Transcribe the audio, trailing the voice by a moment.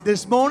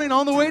this morning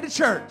on the way to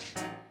church.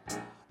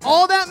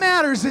 All that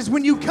matters is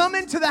when you come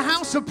into the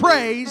house of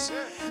praise,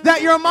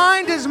 that your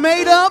mind is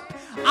made up.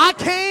 I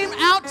came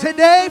out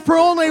today for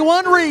only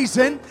one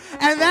reason,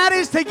 and that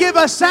is to give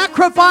a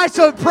sacrifice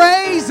of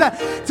praise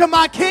to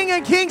my King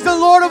and Kings, the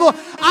Lord of Lords.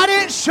 I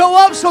didn't show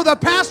up so the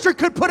pastor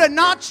could put a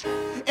notch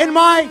in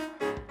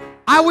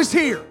I was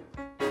here.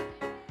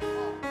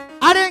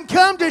 I didn't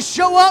come to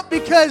show up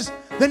because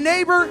the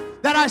neighbor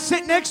that I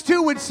sit next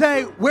to would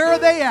say, "Where are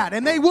they at?"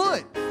 And they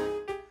would.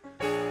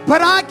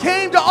 But I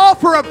came to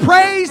offer a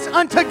praise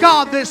unto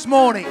God this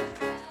morning.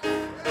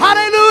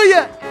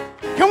 Hallelujah.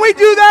 Can we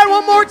do that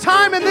one more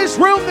time in this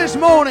room this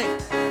morning?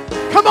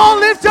 Come on,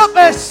 lift up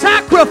a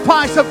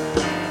sacrifice of...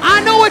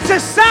 I know it's a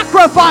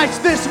sacrifice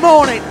this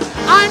morning.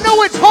 I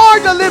know it's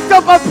hard to lift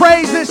up a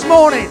praise this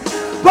morning.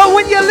 But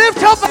when you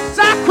lift up a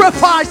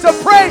sacrifice of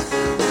praise,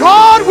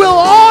 God will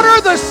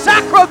honor the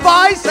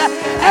sacrifice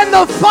and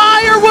the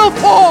fire will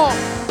fall.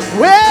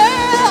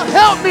 Well,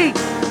 help me.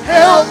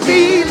 Help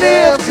me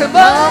lift him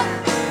up.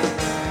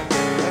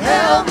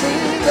 Help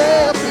me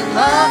lift him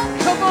up.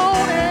 Come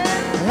on in.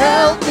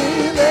 Help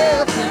me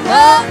lift him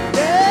up.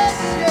 Yes,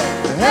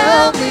 yes.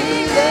 Help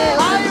me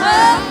lift him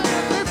up.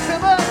 Lift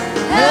him up.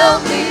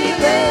 Help me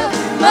lift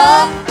him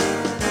up.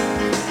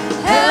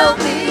 Help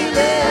me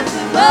lift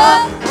him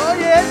up. Oh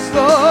yes,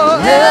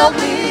 Lord. Help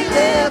me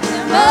lift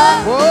him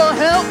up. Oh,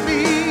 help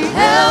me.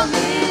 Help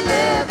me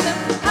lift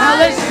him up. Now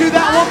let's do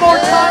that one more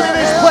time in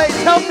this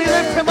place. Help me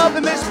lift him up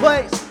in this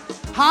place.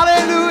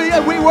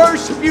 Hallelujah. We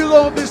worship you,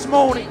 Lord, this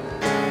morning.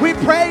 We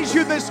praise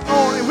you this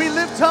morning. We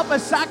lift up a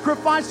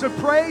sacrifice of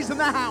praise in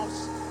the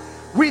house.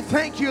 We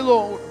thank you,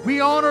 Lord. We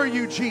honor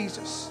you,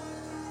 Jesus.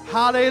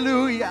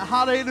 Hallelujah.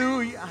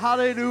 Hallelujah.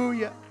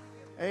 Hallelujah.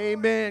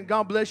 Amen.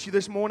 God bless you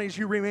this morning as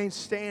you remain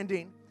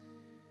standing.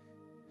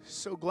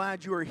 So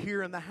glad you are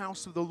here in the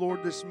house of the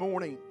Lord this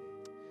morning.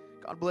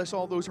 God bless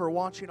all those who are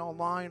watching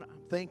online. I'm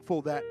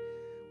thankful that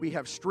we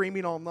have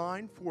streaming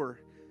online for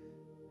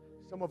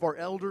some of our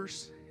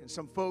elders and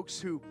some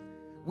folks who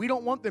we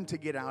don't want them to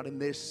get out in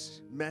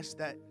this mess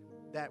that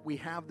we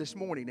have this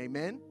morning.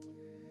 Amen?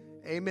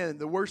 Amen.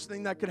 The worst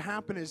thing that could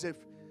happen is if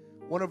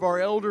one of our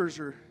elders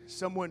or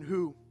someone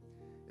who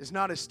is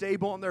not as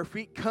stable on their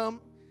feet come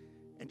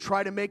and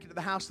try to make it to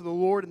the house of the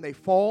Lord and they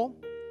fall.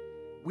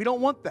 We don't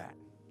want that.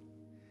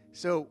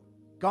 So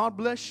God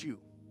bless you.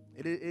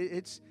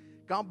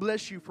 God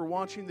bless you for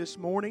watching this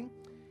morning.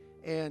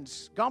 And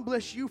God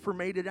bless you for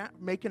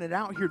making it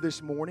out here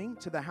this morning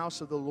to the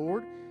house of the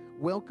Lord.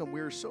 Welcome. We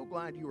are so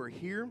glad you are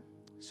here.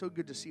 So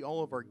good to see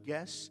all of our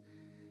guests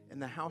in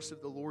the house of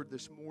the Lord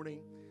this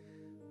morning.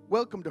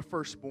 Welcome to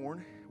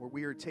Firstborn, where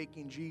we are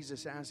taking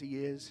Jesus as he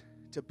is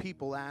to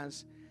people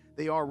as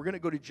they are. We're going to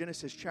go to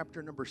Genesis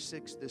chapter number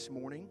 6 this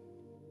morning.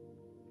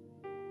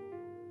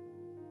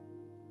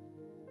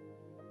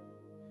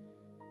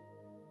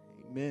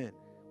 Amen.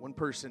 One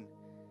person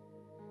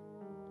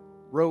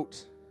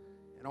wrote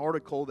an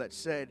article that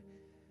said,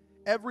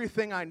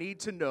 "Everything I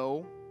need to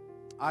know,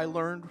 I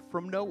learned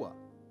from Noah."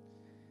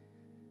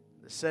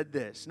 It said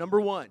this: number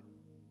 1,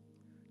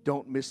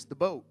 don't miss the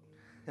boat.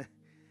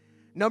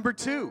 Number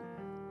 2,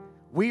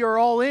 we are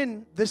all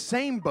in the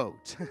same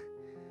boat.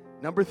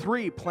 Number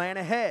 3, plan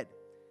ahead.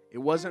 It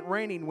wasn't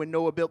raining when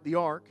Noah built the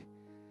ark.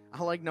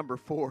 I like number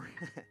 4.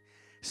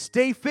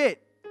 Stay fit,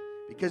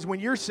 because when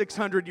you're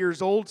 600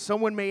 years old,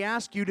 someone may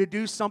ask you to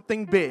do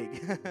something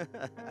big.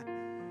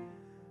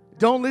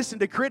 Don't listen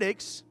to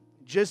critics.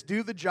 Just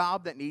do the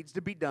job that needs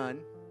to be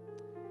done.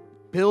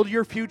 Build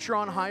your future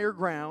on higher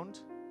ground.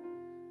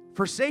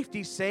 For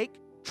safety's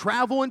sake,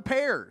 travel in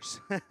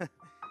pairs.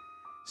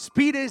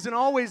 Speed isn't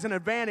always an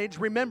advantage.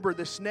 Remember,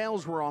 the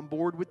snails were on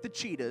board with the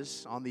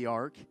cheetahs on the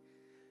ark.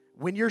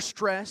 When you're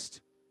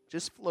stressed,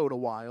 just float a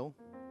while.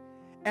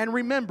 And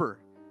remember,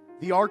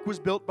 the ark was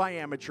built by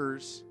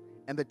amateurs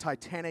and the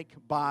Titanic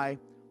by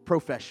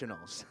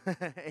professionals.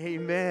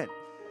 Amen.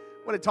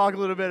 I want to talk a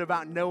little bit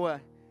about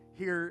Noah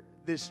here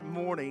this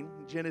morning.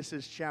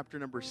 Genesis chapter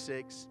number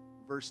 6,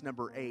 verse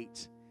number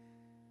 8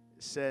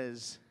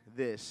 says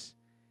this: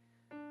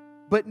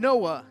 "But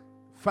Noah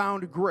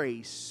found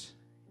grace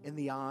in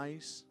the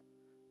eyes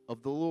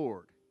of the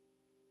Lord."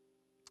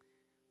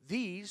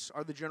 These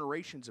are the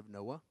generations of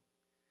Noah.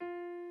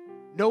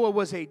 Noah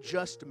was a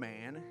just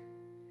man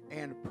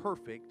and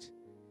perfect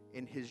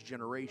in his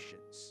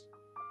generations.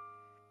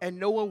 And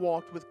Noah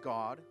walked with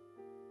God,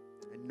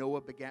 and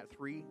Noah begat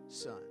 3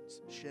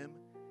 sons, Shem,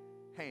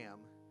 Ham,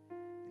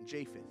 and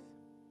Japheth.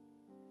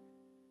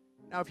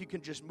 Now, if you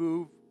can just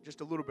move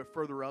just a little bit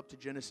further up to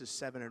Genesis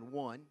 7 and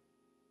 1.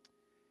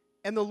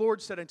 "And the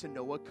Lord said unto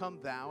Noah,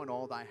 Come thou and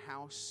all thy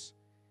house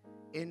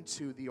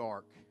into the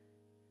ark.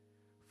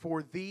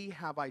 For thee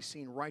have I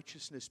seen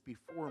righteousness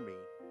before me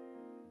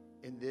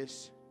in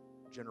this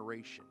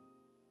generation."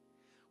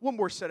 One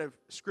more set of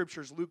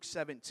scriptures, Luke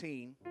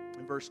 17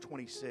 and verse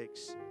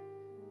 26.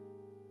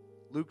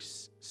 Luke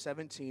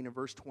 17 and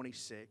verse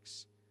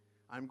 26.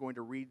 I'm going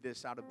to read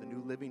this out of the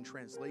New Living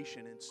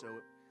Translation, and so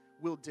it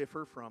will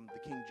differ from the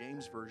King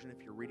James Version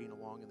if you're reading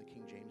along in the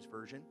King James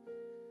Version.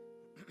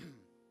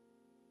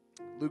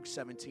 Luke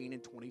 17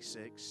 and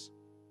 26.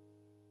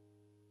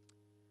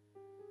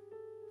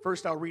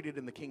 First, I'll read it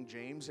in the King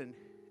James. And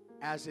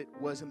as it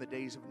was in the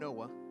days of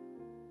Noah,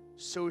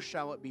 so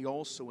shall it be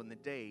also in the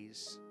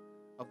days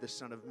of the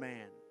Son of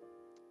Man.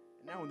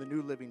 And now in the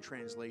New Living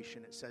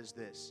Translation, it says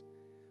this: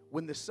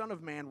 when the Son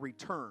of Man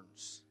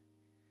returns,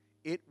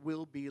 it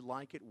will be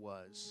like it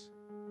was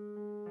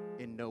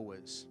in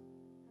Noah's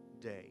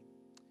day.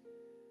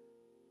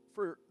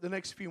 For the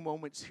next few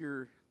moments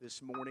here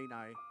this morning,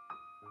 I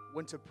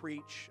want to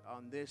preach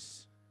on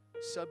this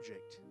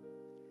subject: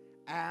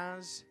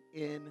 as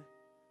in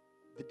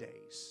the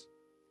days.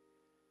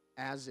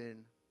 As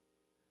in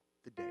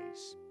the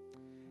days.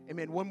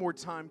 Amen. One more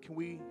time, can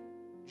we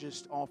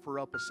just offer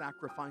up a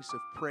sacrifice of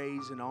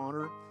praise and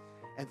honor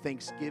and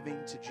thanksgiving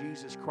to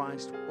Jesus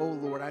Christ? Oh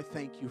Lord, I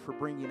thank you for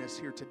bringing us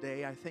here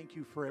today. I thank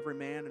you for every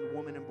man and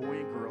woman and boy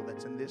and girl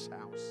that's in this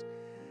house.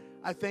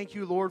 I thank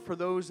you, Lord, for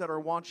those that are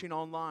watching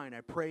online. I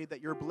pray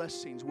that your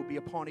blessings will be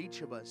upon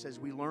each of us as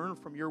we learn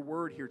from your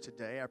word here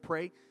today. I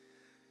pray,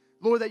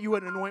 Lord, that you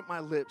would anoint my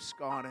lips,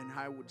 God, and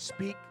I would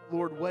speak,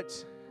 Lord,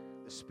 what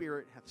the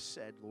Spirit hath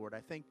said, Lord.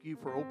 I thank you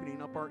for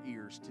opening up our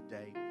ears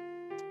today,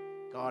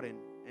 God, and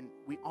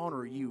we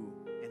honor you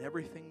in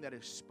everything that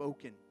is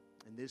spoken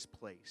in this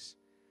place.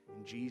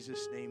 In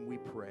Jesus' name we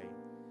pray.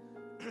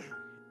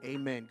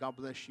 Amen. God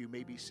bless you. You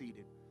may be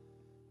seated.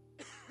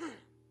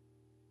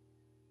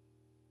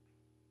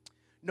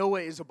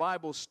 Noah is a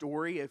Bible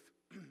story. If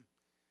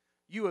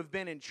you have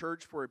been in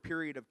church for a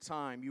period of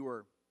time, you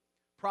are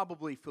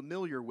probably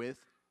familiar with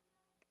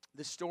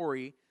the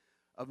story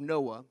of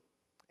Noah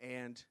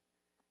and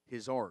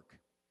his ark.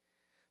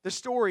 The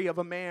story of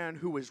a man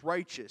who was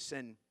righteous,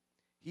 and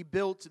he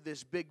built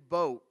this big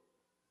boat,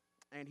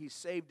 and he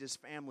saved his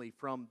family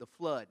from the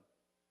flood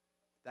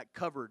that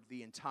covered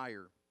the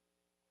entire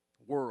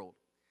world.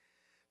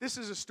 This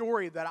is a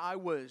story that I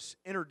was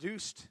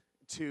introduced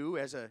to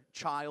as a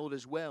child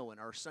as well in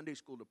our Sunday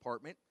school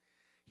department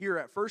here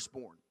at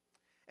Firstborn.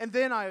 And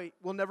then I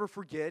will never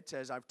forget,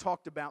 as I've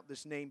talked about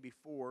this name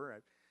before,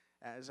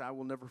 as I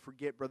will never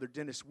forget Brother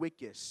Dennis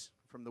Wickus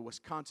from the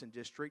Wisconsin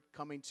district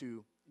coming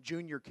to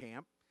junior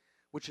camp,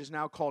 which is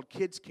now called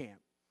kids camp.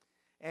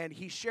 And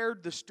he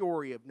shared the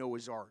story of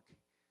Noah's Ark.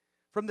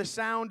 From the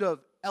sound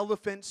of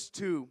elephants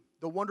to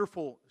the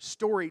wonderful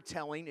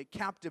storytelling, it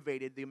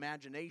captivated the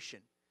imagination,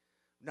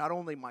 not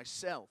only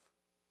myself,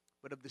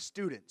 but of the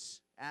students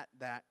at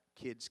that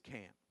kids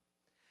camp.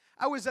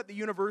 I was at the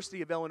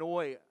University of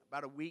Illinois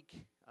about a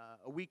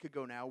week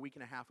ago now, a week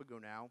and a half ago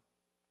now,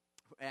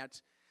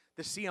 at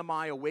the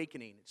CMI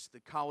Awakening. It's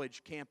the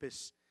college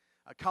campus,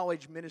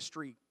 college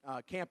ministry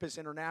campus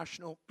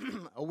international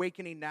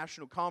Awakening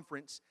National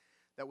Conference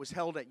that was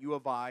held at U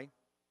of I.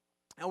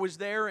 I was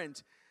there and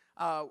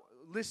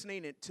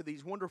listening to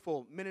these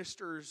wonderful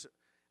ministers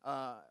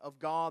of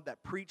God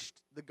that preached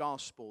the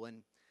gospel.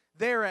 And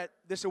there at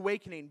this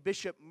awakening,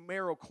 Bishop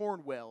Merrill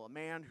Cornwell, a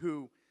man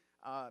who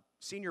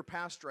senior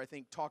pastor, I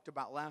think, talked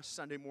about last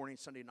Sunday morning,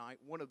 Sunday night,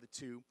 one of the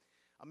two,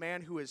 a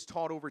man who has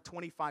taught over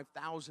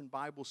 25,000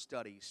 Bible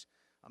studies,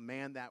 a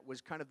man that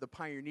was kind of the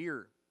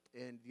pioneer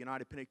in the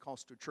United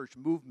Pentecostal Church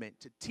movement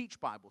to teach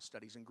Bible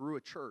studies and grew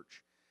a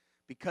church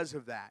because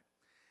of that.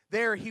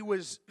 There he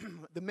was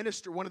the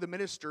minister, one of the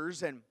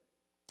ministers, and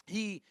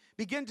he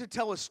began to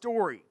tell a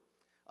story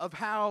of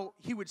how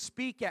he would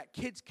speak at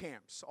kids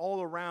camps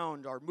all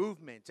around our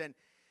movement. And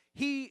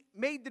he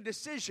made the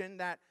decision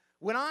that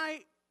when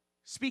I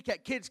speak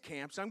at kids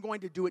camps, I'm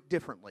going to do it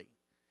differently.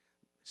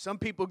 Some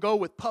people go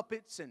with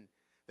puppets and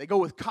they go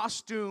with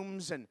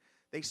costumes and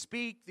they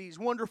speak these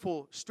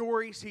wonderful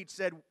stories. He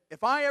said,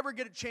 if I ever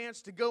get a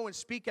chance to go and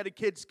speak at a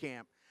kids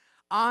camp,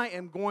 I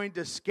am going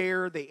to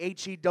scare the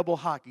HE double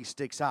hockey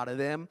sticks out of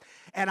them,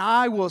 and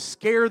I will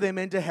scare them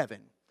into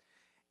heaven.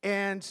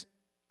 And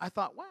I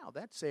thought, wow,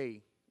 that's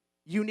a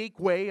unique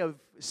way of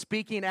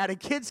speaking at a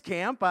kids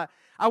camp.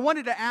 I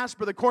wanted to ask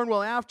Brother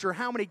Cornwell after,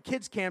 how many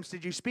kids camps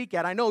did you speak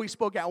at? I know he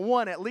spoke at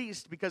one at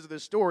least because of the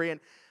story, and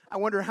I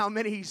wonder how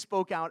many he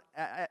spoke out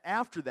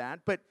after that.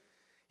 But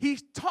he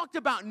talked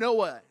about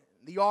Noah,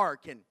 the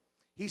ark, and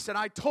he said,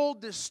 I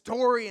told this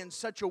story in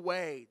such a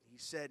way, he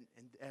said,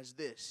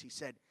 he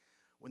said,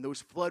 when those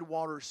flood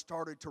waters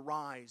started to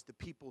rise, the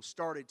people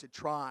started to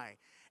try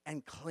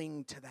and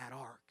cling to that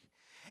ark.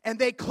 And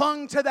they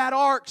clung to that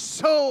ark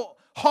so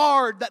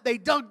hard that they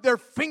dug their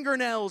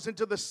fingernails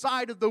into the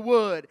side of the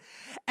wood.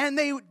 And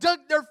they dug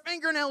their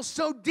fingernails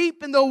so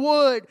deep in the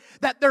wood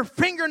that their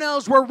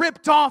fingernails were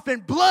ripped off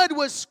and blood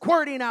was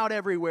squirting out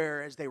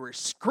everywhere as they were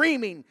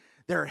screaming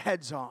their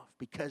heads off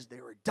because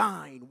they were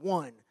dying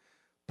one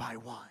by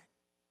one.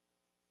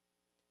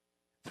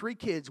 3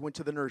 kids went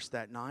to the nurse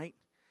that night.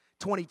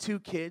 22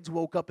 kids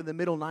woke up in the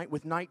middle of the night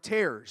with night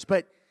terrors.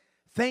 But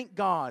thank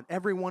God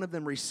every one of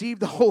them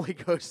received the Holy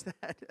Ghost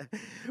that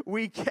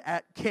week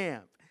at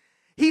camp.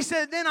 He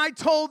said, then I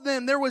told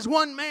them there was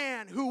one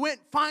man who went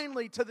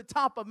finally to the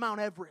top of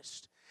Mount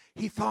Everest.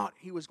 He thought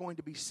he was going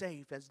to be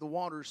safe. As the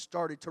waters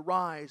started to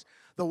rise,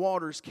 the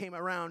waters came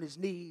around his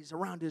knees,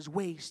 around his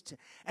waist,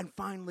 and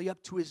finally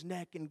up to his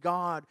neck. And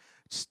God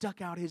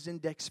stuck out his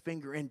index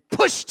finger and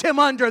pushed him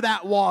under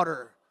that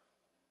water.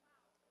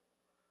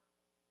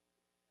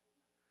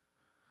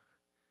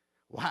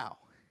 Wow.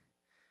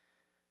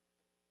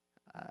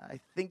 I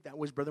think that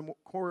was Brother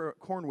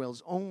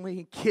Cornwell's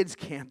only kids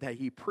camp that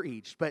he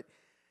preached. But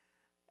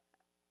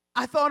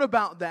I thought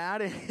about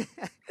that,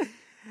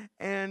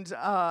 and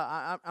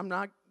I'm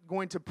not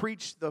going to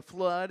preach the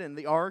flood and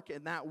the ark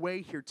in that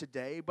way here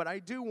today, but I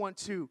do want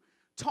to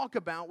talk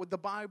about what the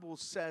Bible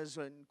says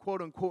in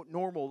quote-unquote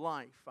normal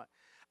life.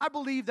 I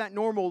believe that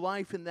normal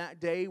life in that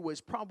day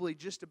was probably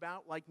just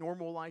about like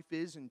normal life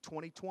is in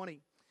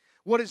 2020.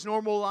 What is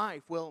normal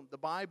life? Well, the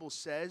Bible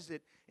says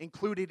it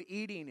included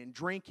eating and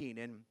drinking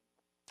and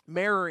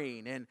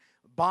marrying and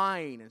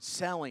buying and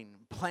selling,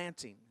 and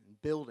planting and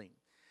building.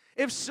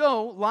 If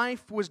so,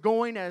 life was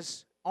going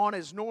as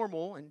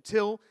normal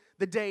until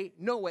the day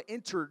Noah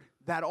entered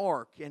that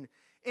ark, and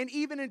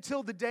even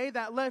until the day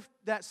that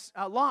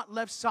Lot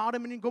left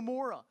Sodom and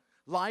Gomorrah,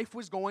 life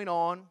was going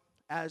on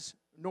as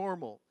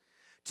normal.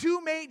 Two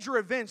major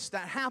events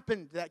that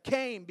happened that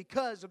came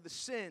because of the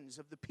sins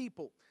of the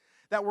people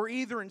that were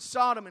either in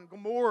Sodom and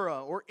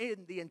Gomorrah or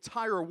in the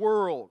entire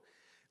world.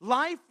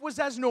 Life was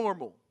as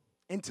normal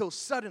until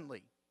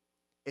suddenly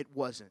it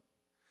wasn't.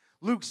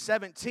 Luke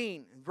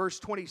 17, verse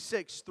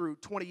 26 through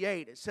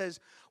 28, it says,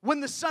 "When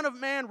the Son of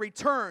Man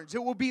returns,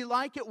 it will be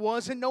like it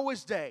was in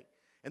Noah's day.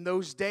 In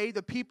those days,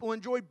 the people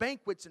enjoyed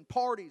banquets and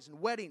parties and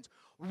weddings,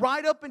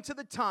 right up until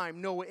the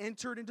time Noah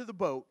entered into the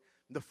boat.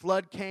 The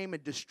flood came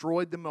and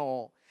destroyed them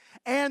all.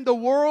 And the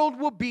world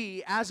will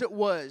be as it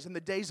was in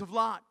the days of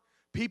Lot.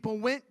 People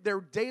went their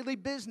daily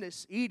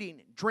business,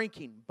 eating,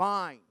 drinking,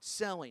 buying,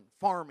 selling,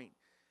 farming,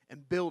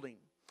 and building.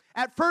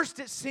 At first,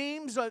 it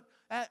seems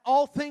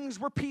all things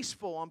were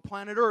peaceful on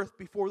planet Earth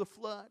before the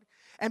flood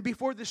and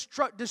before the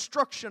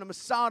destruction of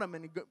Sodom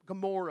and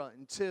Gomorrah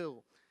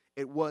until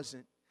it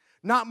wasn't.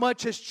 Not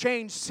much has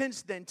changed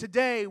since then.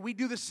 Today, we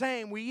do the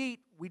same. We eat,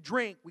 we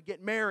drink, we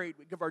get married,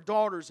 we give our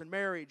daughters in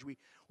marriage,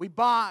 we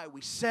buy,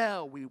 we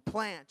sell, we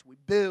plant, we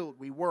build,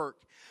 we work.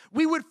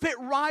 We would fit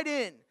right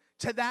in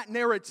to that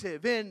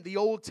narrative in the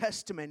Old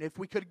Testament. If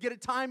we could get a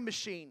time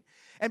machine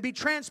and be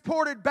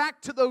transported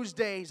back to those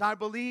days, I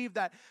believe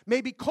that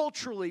maybe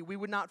culturally we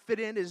would not fit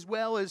in as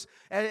well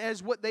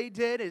as what they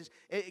did as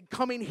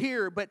coming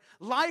here. But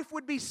life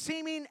would be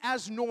seeming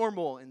as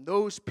normal in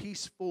those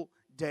peaceful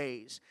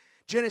days.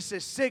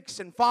 Genesis 6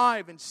 and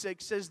 5 and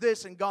 6 says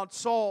this, "And God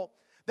saw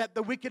that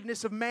the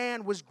wickedness of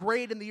man was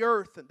great in the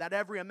earth, and that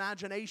every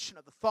imagination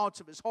of the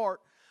thoughts of his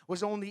heart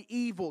was only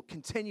evil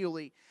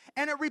continually.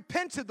 And it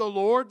repented the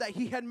Lord that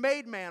he had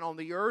made man on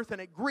the earth,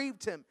 and it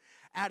grieved him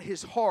at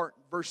his heart."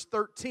 Verse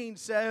 13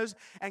 says,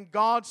 "And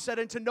God said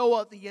unto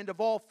Noah, the end of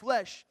all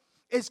flesh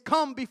is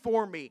come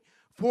before me,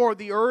 for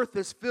the earth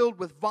is filled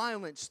with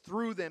violence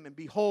through them, and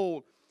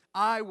behold,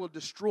 I will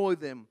destroy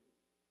them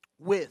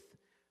with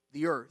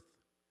the earth."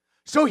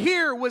 So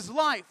here was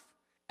life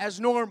as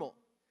normal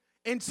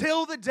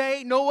until the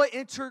day Noah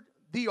entered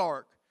the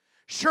ark.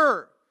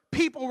 Sure,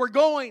 people were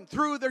going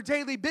through their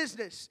daily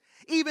business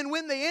even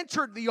when they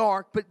entered the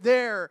ark, but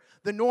there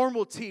the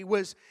normality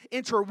was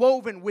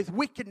interwoven with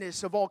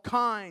wickedness of all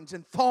kinds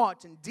and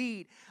thought and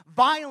deed.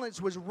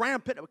 Violence was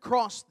rampant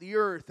across the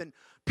earth, and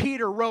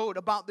Peter wrote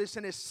about this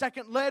in his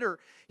second letter.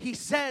 He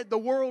said the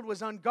world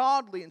was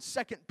ungodly. In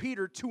 2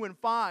 Peter 2 and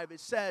 5,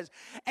 it says,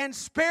 "And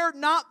spared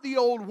not the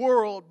old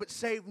world, but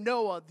saved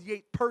Noah, the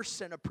eighth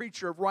person, a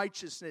preacher of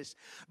righteousness,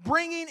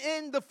 bringing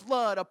in the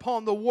flood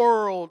upon the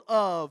world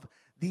of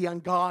the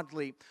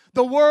ungodly."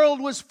 The world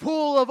was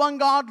full of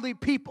ungodly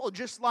people,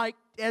 just like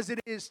as it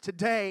is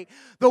today.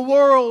 The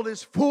world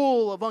is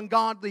full of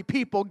ungodly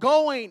people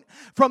going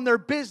from their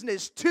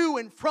business to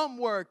and from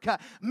work,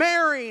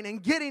 marrying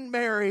and getting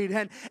married,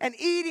 and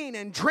eating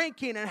and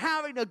drinking and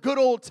having a good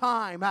old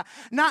time,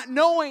 not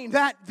knowing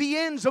that the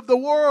ends of the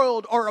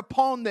world are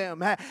upon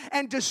them,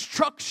 and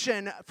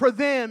destruction for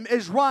them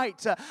is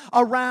right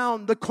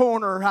around the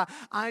corner.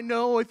 I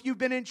know if you've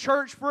been in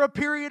church for a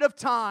period of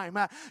time,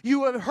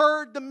 you have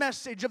heard the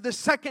message of the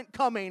second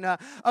coming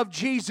of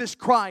Jesus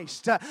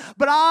Christ.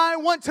 But I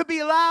want to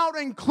be loud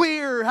and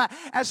clear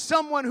as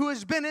someone who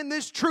has been in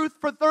this truth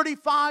for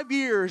 35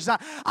 years.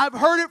 I've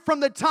heard it from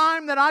the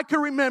time that I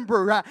can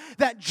remember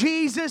that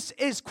Jesus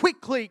is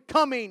quickly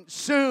coming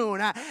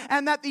soon,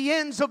 and that the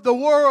ends of the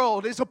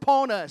world is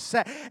upon us.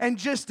 And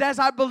just as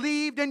I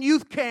believed in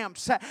youth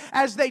camps,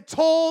 as they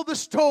told the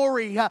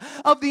story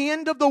of the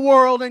end of the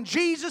world and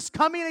Jesus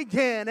coming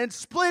again and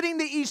splitting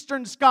the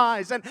eastern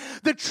skies and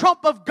the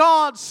trump of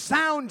God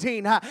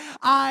sounding,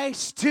 I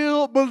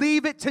still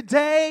believe it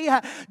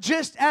today.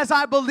 just as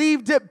I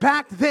believed it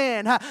back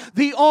then.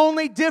 The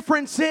only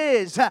difference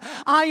is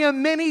I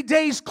am many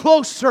days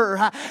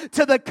closer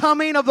to the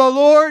coming of the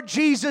Lord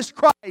Jesus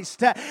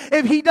Christ.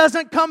 If He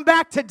doesn't come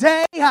back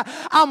today,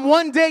 I'm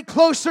one day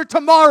closer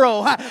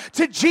tomorrow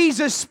to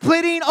Jesus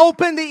splitting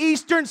open the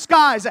eastern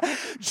skies.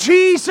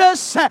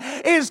 Jesus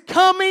is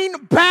coming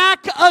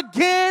back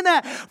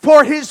again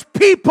for His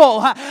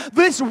people.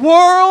 This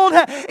world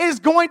is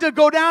going to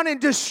go down in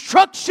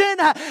destruction.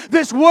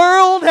 This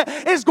world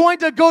is going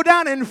to go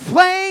down in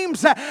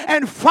flames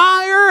and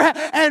fire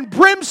and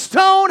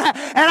brimstone. And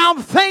I'm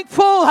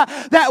thankful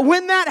that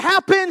when that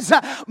happens,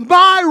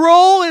 my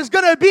role is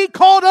going to be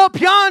called up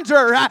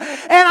yonder. And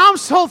I'm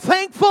so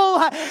thankful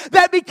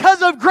that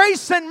because of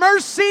grace and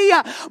mercy,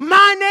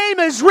 my name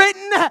is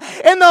written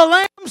in the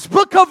Lamb's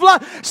book of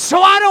life. So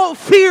I don't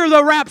fear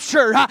the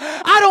rapture.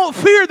 I don't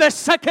fear the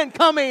second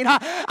coming.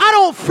 I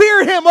don't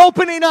fear Him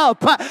opening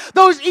up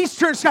those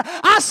eastern skies.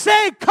 I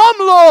say, come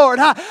Lord,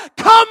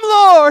 come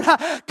Lord,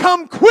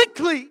 come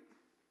quickly.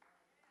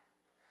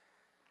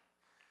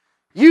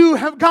 You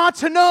have got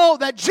to know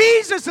that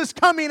Jesus is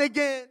coming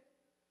again.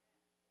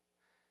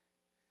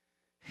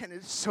 And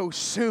it's so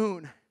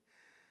soon.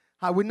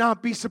 I would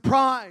not be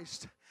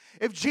surprised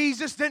if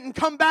Jesus didn't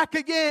come back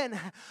again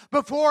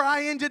before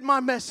I ended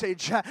my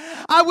message.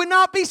 I would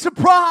not be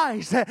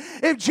surprised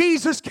if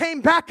Jesus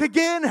came back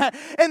again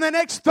in the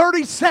next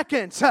 30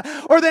 seconds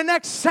or the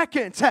next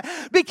second,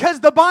 because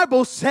the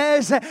Bible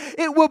says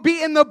it will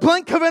be in the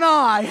blink of an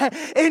eye,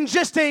 in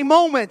just a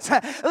moment,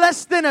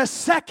 less than a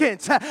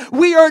second.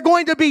 We are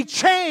going to be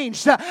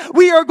changed.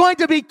 We are going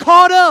to be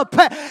caught up.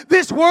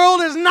 This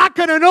world is not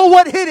going to know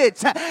what hit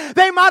it.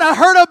 They might have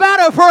heard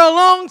about it for a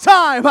long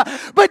time,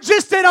 but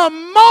just in a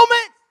moment,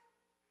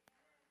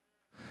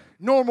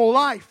 normal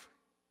life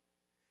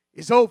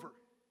is over.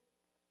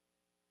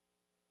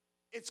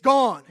 It's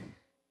gone.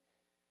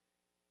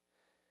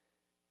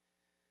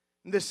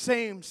 In the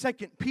same 2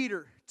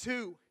 Peter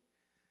 2,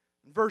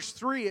 verse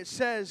 3, it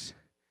says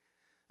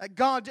that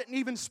God didn't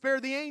even spare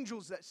the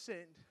angels that sinned.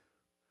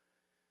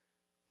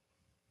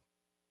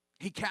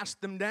 He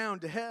cast them down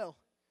to hell.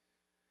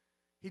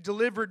 He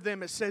delivered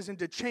them, it says,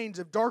 into chains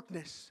of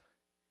darkness.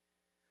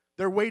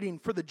 They're waiting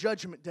for the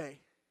judgment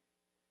day.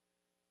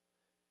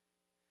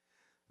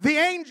 The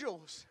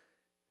angels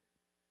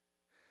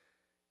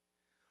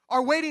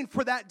are waiting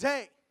for that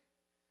day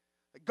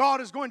that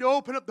God is going to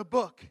open up the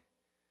book.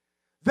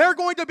 They're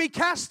going to be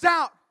cast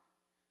out.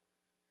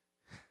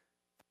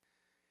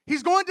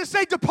 He's going to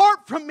say,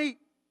 depart from me.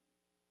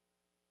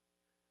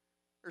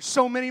 There's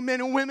so many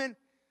men and women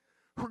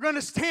who are going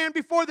to stand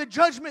before the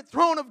judgment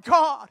throne of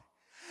God.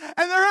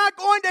 And they're not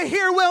going to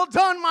hear, well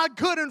done, my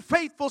good and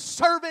faithful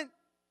servant.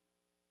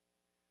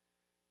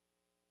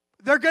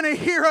 They're going to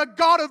hear a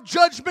God of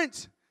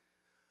judgment.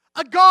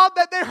 A God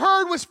that they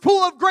heard was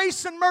full of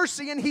grace and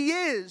mercy, and He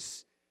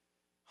is.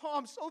 Oh,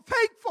 I'm so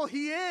thankful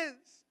He is.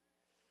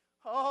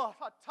 Oh,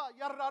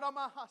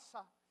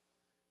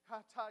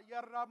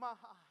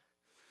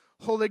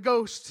 Holy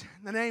Ghost,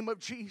 in the name of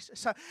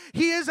Jesus.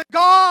 He is a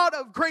God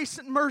of grace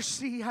and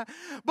mercy.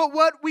 But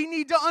what we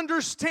need to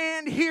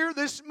understand here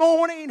this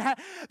morning,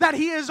 that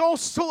He is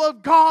also a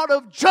God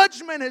of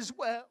judgment as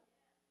well.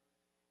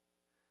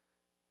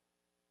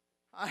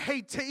 I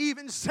hate to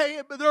even say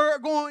it, but there are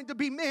going to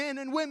be men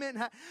and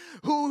women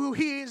who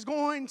He is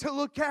going to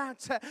look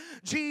at.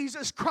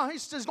 Jesus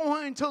Christ is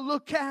going to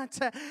look at,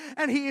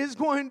 and He is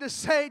going to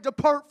say,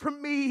 depart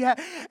from me.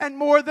 And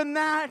more than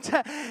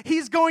that,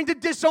 He's going to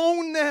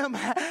disown them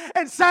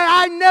and say,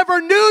 I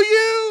never knew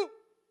you.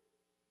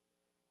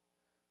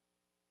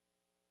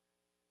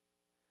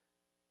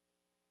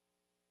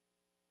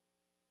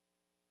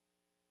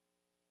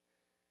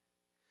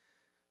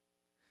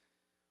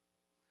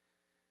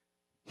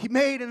 He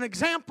made an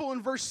example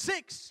in verse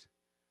 6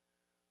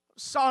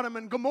 of Sodom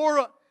and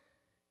Gomorrah,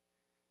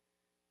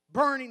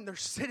 burning their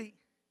city,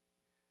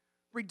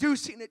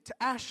 reducing it to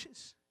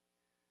ashes.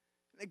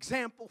 An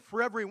example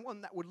for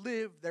everyone that would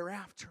live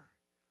thereafter.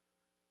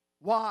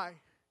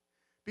 Why?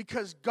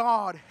 Because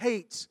God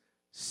hates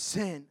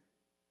sin.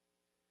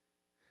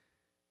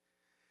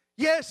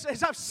 Yes,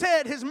 as I've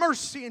said, His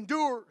mercy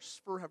endures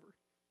forever.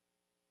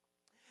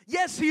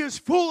 Yes, He is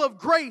full of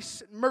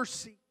grace and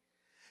mercy.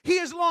 He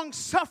is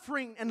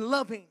long-suffering and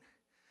loving.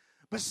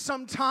 But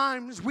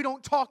sometimes we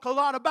don't talk a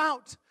lot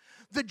about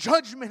the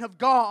judgment of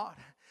God.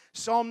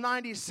 Psalm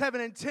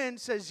 97:10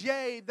 says,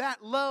 yea,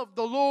 that love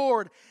the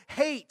Lord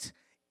hate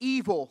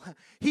evil.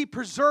 He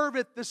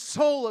preserveth the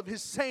soul of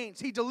His saints.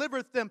 He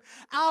delivereth them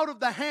out of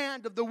the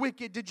hand of the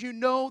wicked. Did you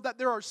know that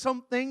there are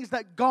some things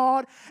that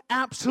God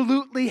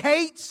absolutely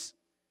hates?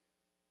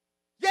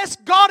 Yes,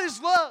 God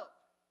is love.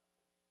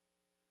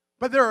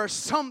 But there are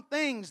some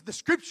things the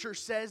Scripture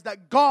says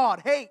that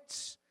God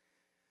hates.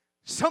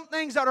 Some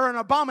things that are an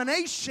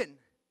abomination.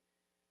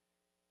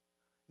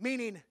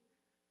 Meaning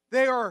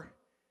they are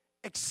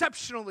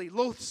exceptionally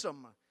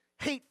loathsome,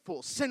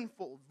 hateful,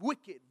 sinful,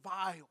 wicked,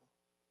 vile.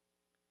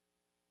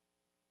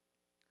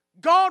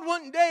 God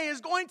one day is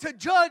going to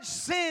judge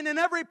sin in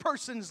every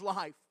person's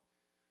life.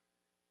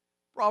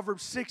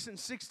 Proverbs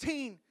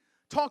 6:16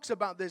 talks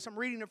about this. I'm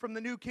reading it from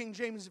the New King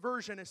James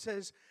Version. It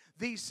says,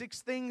 these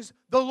 6 things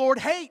the Lord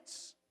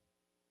hates.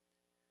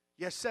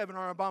 Yes, 7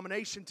 are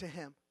abomination to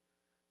him.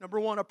 Number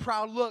 1, a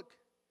proud look.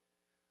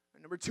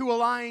 Number 2, a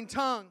lying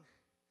tongue.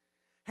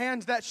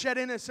 Hands that shed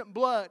innocent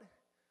blood.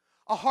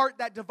 A heart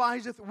that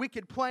deviseth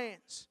wicked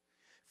plans.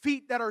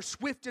 Feet that are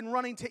swift in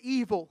running to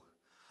evil.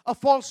 A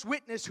false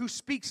witness who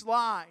speaks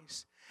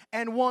lies.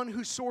 And one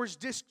who sows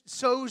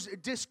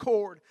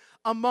discord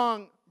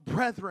among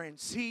brethren.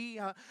 See,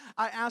 I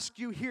ask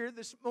you here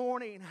this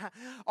morning,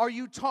 are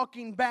you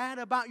talking bad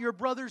about your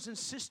brothers and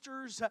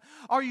sisters?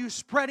 Are you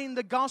spreading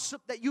the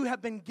gossip that you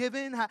have been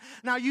given?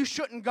 Now, you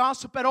shouldn't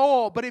gossip at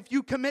all, but if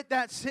you commit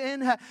that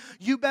sin,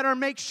 you better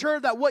make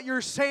sure that what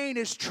you're saying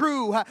is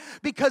true,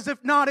 because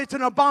if not, it's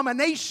an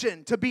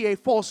abomination to be a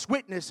false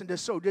witness and to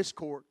sow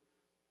discord.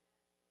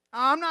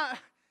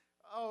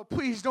 Oh,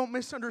 please don't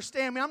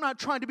misunderstand me. I'm not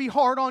trying to be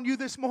hard on you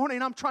this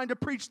morning. I'm trying to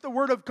preach the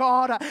Word of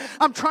God.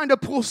 I'm trying to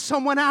pull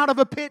someone out of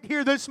a pit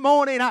here this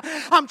morning.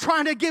 I'm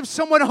trying to give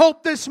someone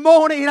hope this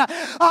morning.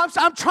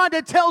 I'm trying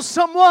to tell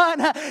someone,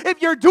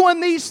 if you're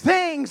doing these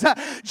things,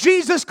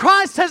 Jesus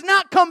Christ has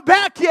not come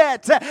back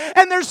yet.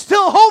 And there's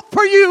still hope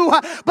for you.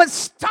 But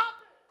stop.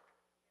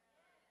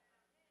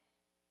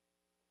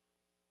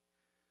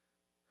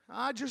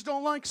 I just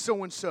don't like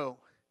so-and-so.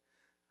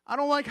 I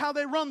don't like how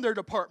they run their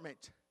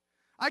department.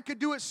 I could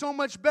do it so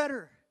much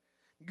better.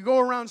 You go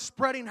around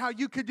spreading how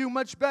you could do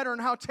much better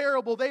and how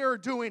terrible they are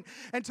doing.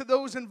 And to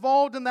those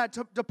involved in that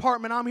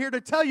department, I'm here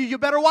to tell you, you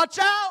better watch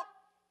out.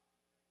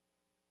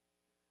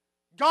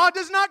 God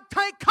does not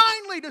take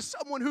kindly to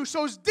someone who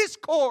sows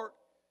discord.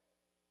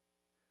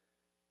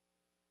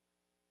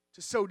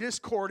 To sow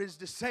discord is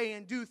to say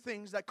and do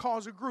things that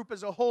cause a group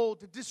as a whole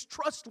to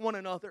distrust one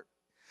another.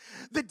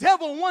 The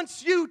devil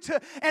wants you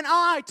and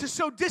I to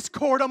sow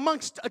discord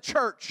amongst a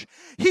church.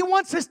 He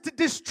wants us to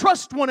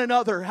distrust one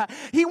another.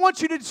 He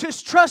wants you to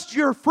distrust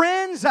your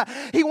friends.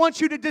 He wants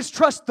you to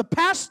distrust the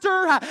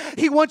pastor.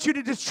 He wants you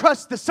to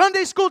distrust the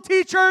Sunday school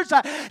teachers.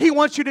 He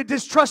wants you to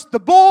distrust the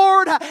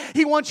board.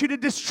 He wants you to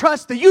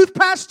distrust the youth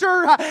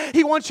pastor.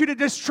 He wants you to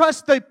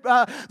distrust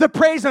the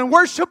praise and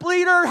worship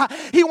leader.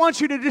 He wants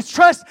you to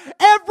distrust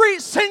every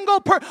single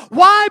person.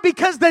 Why?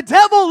 Because the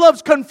devil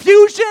loves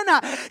confusion.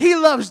 He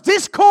loves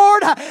discord.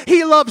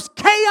 He loves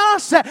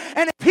chaos,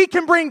 and if he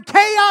can bring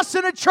chaos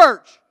in a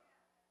church,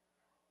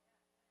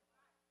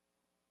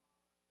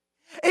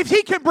 if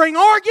he can bring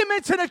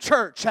arguments in a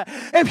church,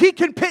 if he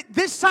can pit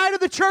this side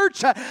of the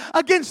church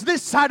against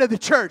this side of the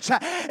church,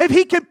 if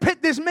he can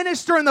pit this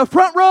minister in the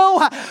front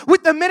row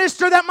with the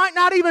minister that might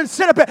not even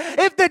sit up,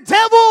 if the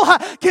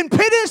devil can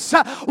pit us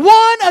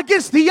one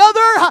against the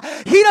other,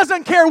 he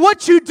doesn't care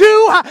what you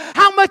do,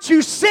 how much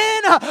you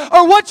sin,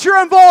 or what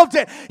you're involved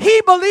in.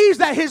 He believes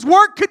that his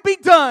work could be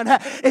done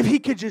if he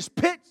could just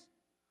pit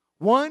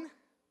one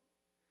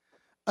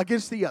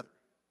against the other.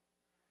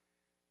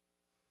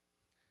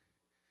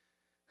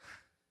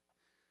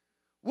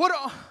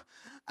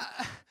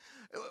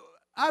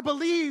 I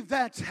believe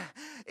that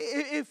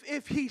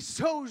if he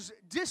sows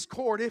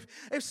discord, if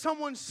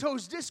someone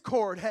sows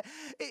discord,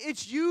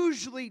 it's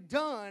usually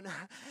done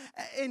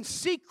in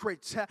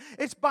secret.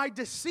 It's by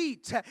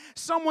deceit.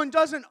 Someone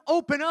doesn't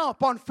open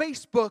up on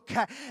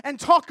Facebook and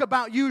talk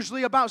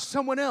usually about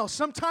someone else.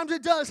 Sometimes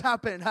it does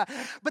happen,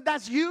 but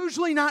that's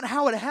usually not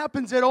how it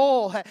happens at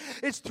all.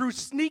 It's through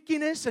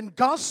sneakiness and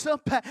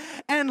gossip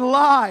and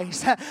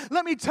lies.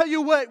 Let me tell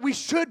you what we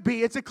should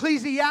be. It's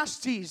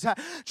Ecclesiastes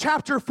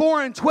chapter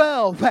 4 and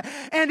 12.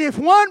 And if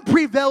one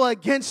prevail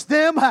against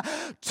them,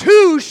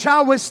 2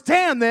 shall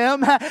withstand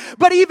them.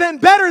 But even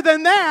better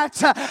than that,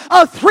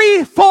 a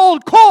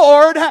threefold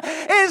cord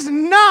is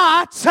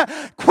not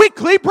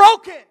quickly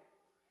broken.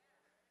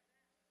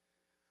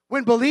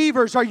 When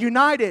believers are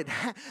united,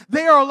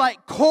 they are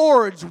like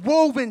cords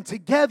woven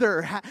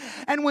together.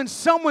 And when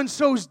someone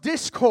sows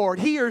discord,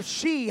 he or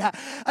she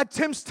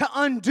attempts to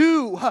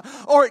undo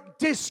or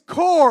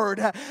discord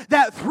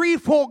that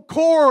threefold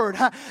cord,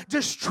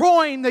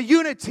 destroying the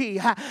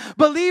unity.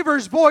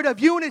 Believers void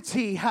of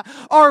unity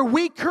are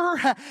weaker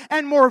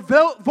and more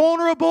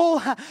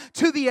vulnerable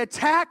to the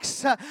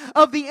attacks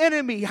of the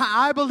enemy.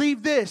 I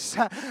believe this.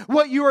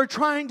 What you are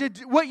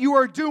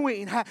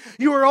doing,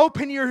 you are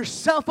opening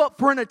yourself up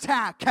for an attack.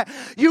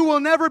 You will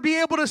never be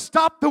able to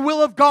stop the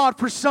will of God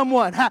for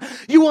someone.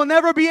 You will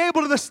never be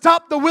able to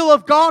stop the will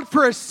of God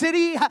for a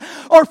city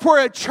or for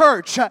a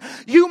church.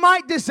 You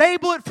might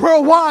disable it for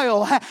a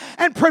while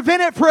and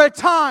prevent it for a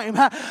time,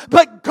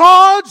 but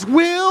God's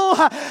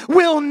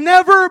will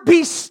never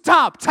be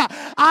stopped.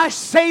 I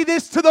say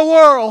this to the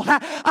world.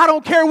 I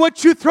don't care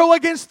what you throw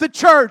against the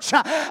church.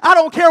 I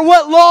don't care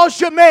what laws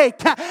you make.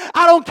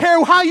 I don't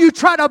care how you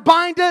try to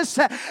bind us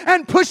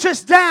and push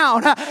us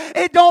down.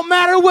 It don't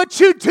matter what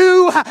you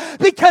do,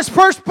 because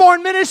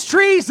Firstborn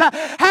Ministries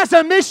has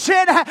a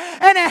mission,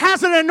 and it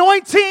has an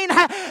anointing,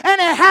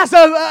 and it has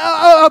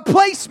a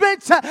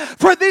placement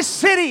for this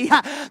city.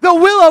 The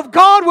will of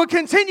God will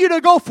continue to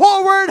go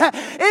forward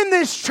in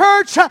this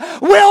church,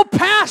 will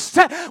pass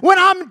when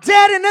I'm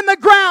dead and in the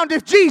ground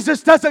if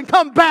Jesus doesn't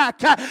come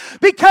back,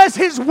 because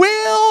His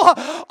will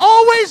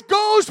always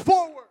goes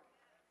forward.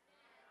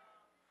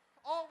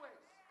 Always.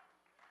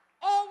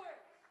 Always.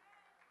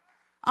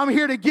 I'm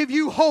here to give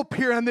you hope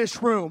here in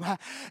this room.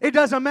 It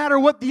doesn't matter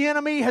what the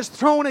enemy has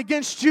thrown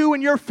against you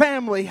and your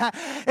family.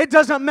 It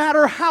doesn't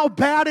matter how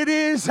bad it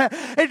is.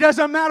 It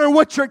doesn't matter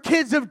what your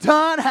kids have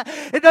done.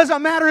 It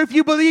doesn't matter if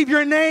you believe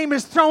your name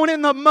is thrown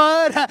in the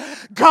mud.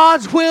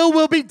 God's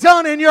will be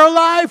done in your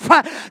life.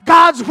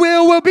 God's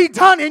will be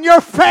done in your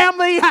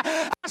family.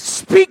 I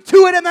speak to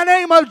it in the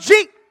name of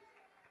Jesus.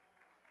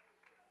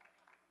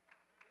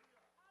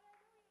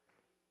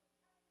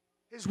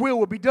 His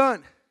will be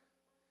done.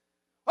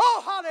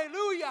 Oh,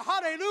 hallelujah,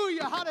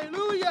 hallelujah,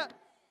 hallelujah.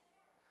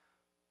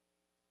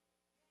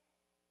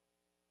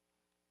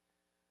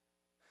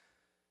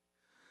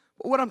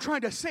 But what I'm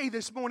trying to say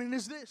this morning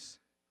is this.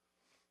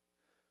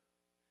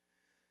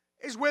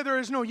 Is where there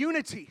is no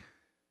unity,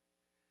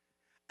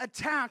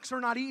 attacks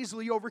are not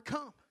easily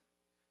overcome.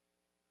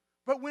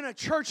 But when a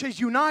church is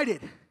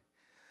united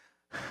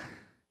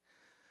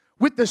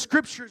with the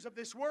scriptures of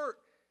this word,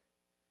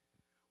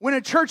 when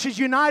a church is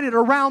united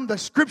around the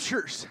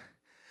scriptures,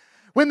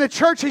 when the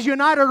church is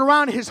united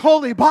around His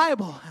holy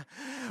Bible,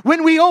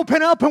 when we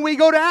open up and we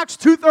go to Acts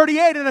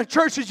 2:38 and the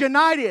church is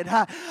united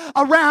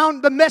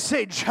around the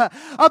message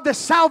of the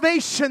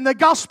salvation, the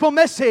gospel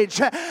message,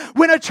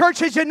 when a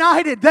church is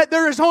united that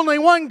there is only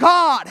one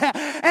God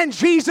and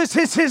Jesus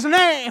is His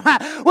name,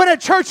 when a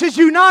church is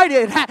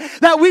united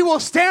that we will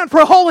stand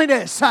for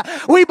holiness,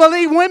 we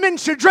believe women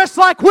should dress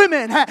like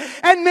women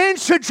and men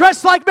should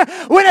dress like men.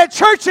 When a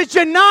church is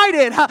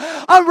united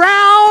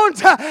around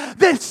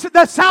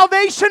the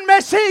salvation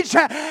message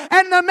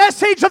and the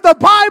message of the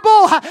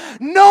Bible,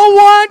 no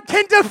one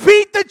can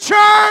defeat the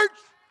church.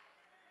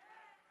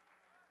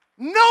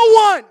 No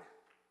one.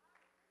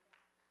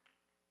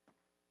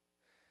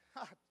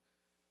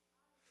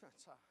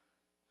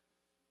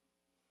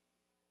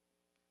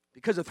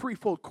 Because a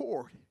threefold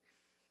cord,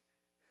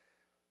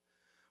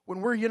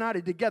 when we're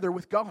united together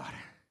with God,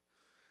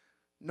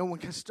 no one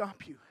can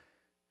stop you.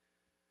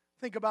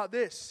 Think about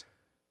this.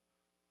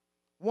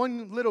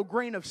 One little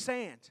grain of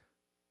sand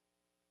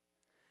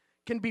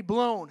can be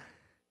blown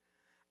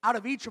out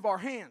of each of our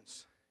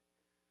hands.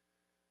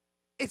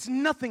 It's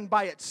nothing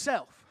by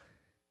itself.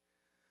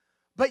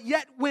 But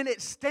yet when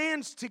it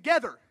stands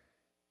together,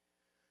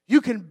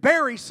 you can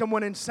bury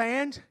someone in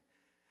sand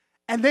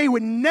and they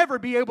would never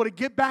be able to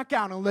get back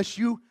out unless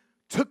you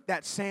took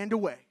that sand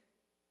away.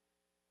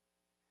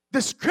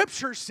 The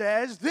scripture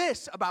says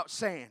this about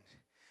sand.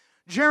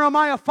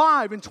 Jeremiah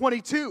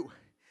 5:22.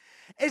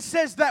 It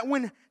says that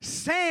when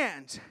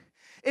sand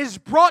is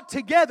brought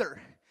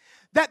together,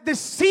 that the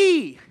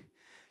sea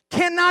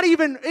cannot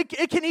even,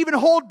 it can even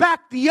hold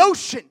back the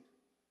ocean.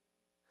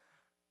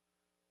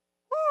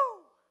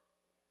 Woo!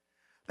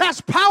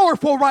 That's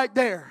powerful right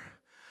there.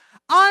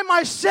 I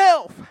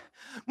myself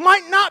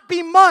might not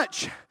be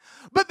much,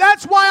 but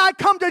that's why I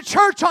come to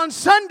church on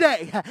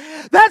Sunday.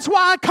 That's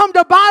why I come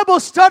to Bible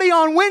study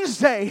on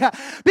Wednesday.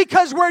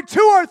 Because where two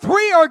or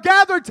three are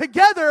gathered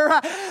together,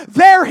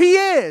 there He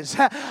is.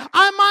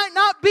 I might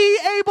not be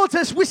able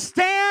to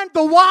withstand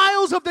the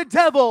wiles of the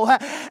devil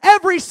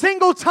every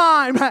single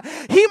time.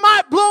 He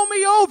might blow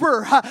me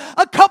over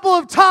a couple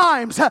of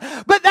times.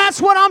 But that's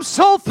what I'm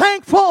so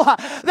thankful that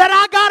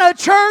I got a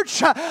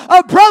church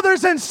of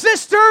brothers and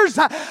sisters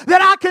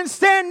that I can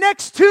stand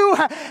next to.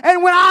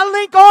 And when I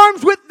link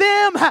arms with them,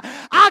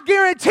 I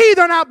guarantee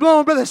they're not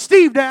blowing Brother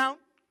Steve down.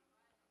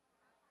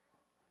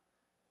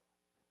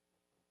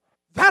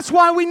 That's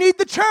why we need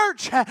the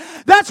church.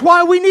 That's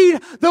why we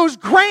need those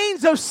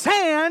grains of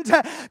sand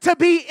to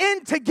be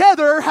in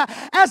together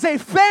as a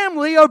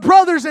family of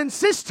brothers and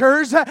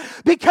sisters,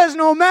 because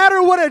no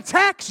matter what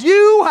attacks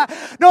you,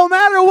 no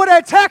matter what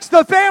attacks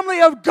the family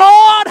of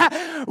God,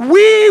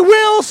 we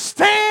will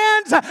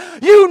stand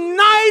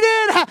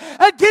united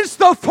against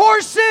the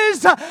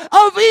forces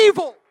of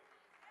evil.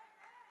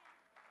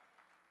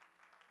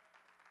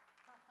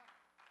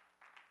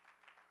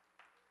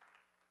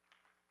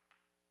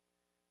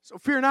 So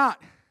fear not,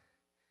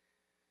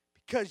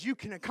 because you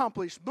can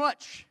accomplish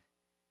much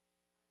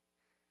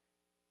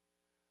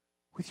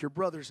with your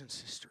brothers and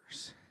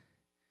sisters.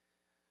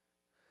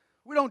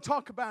 We don't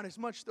talk about as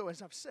much, though,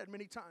 as I've said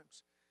many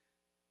times,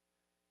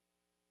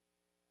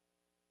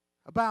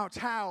 about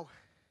how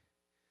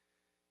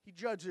He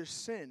judges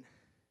sin.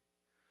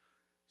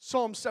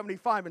 Psalm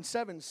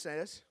 75:7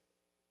 says,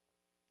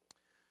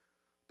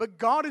 "But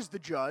God is the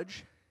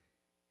judge.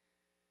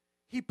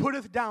 He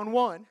putteth down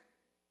one,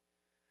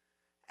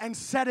 and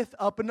setteth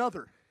up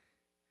another."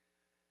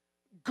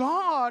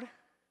 God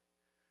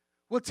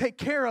will take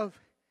care of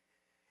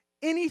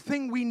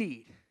anything we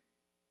need.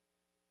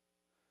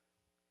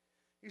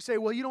 You say,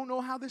 well, you don't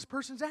know how this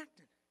person's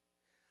acting.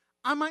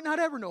 I might not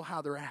ever know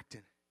how they're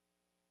acting.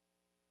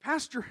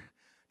 Pastor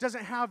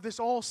doesn't have this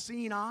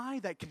all-seeing eye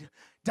that can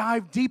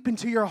dive deep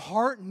into your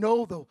heart and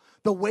know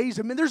the ways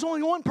of men. There's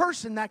only one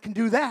person that can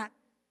do that.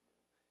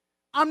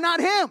 I'm not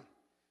him.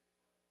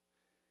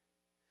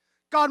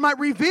 God might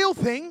reveal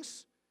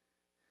things.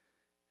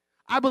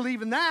 I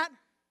believe in that.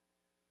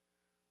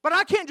 But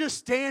I can't just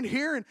stand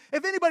here, and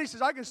if anybody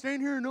says, I can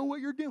stand here and know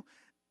what you're doing,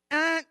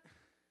 and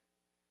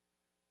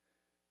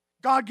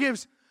God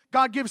gives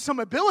some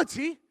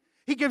ability.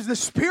 He gives the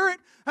Spirit.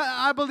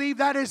 I believe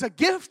that is a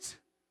gift.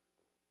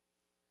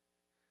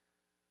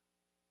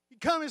 You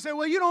come and say,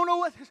 well, you don't know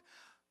what.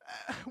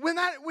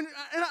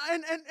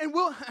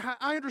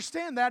 I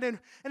understand that, and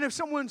if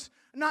someone's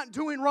not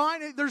doing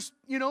right, there's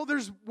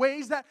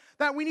ways that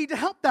we need to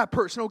help that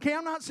person. Okay,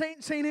 I'm not saying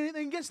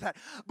anything against that,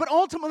 but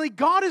ultimately,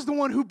 God is the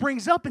one who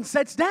brings up and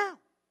sets down.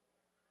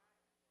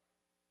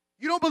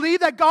 You don't believe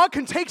that God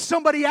can take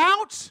somebody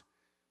out?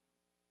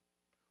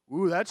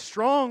 Ooh, that's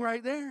strong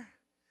right there.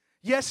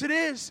 Yes, it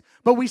is,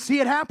 but we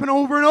see it happen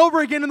over and over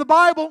again in the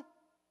Bible.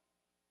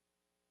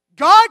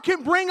 God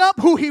can bring up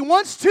who He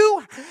wants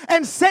to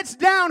and sets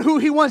down who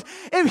He wants.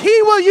 If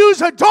He will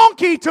use a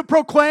donkey to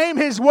proclaim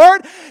His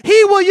word,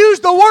 He will use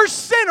the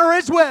worst sinner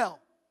as well.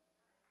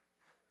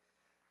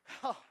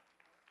 Oh.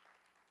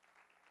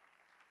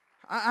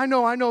 I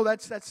know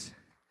that's a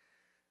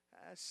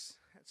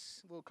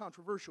little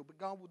controversial, but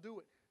God will do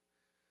it.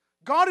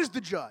 God is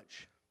the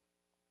judge.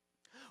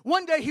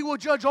 One day He will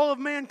judge all of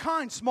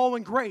mankind, small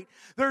and great.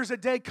 There's a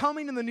day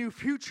coming in the new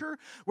future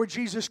where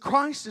Jesus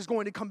Christ is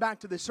going to come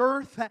back to this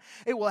earth.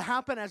 It will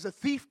happen as a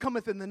thief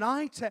cometh in the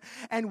night,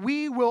 and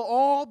we will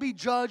all be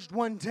judged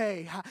one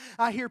day.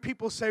 I hear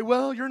people say,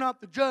 well, you're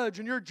not the judge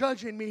and you're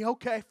judging me.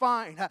 Okay,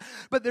 fine.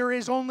 But there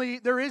is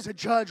a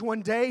judge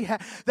one day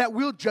that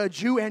will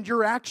judge you and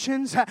your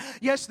actions.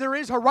 Yes, there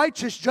is a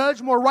righteous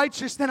judge, more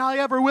righteous than I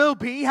ever will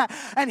be,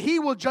 and He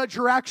will judge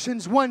your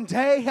actions one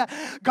day.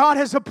 God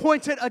has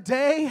appointed a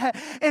day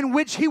in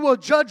which He will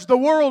judge the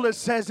world, it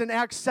says in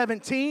Acts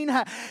 17,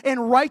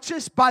 and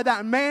righteous by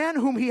that man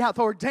whom He hath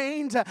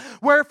ordained.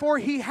 Wherefore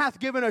He hath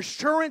given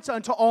assurance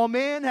unto all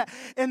men,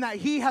 in that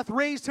He hath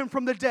raised Him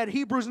from the dead.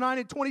 Hebrews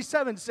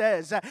 9:27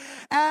 says,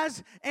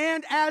 as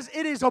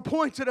it is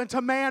appointed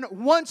unto man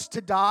once to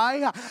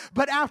die,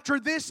 but after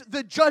this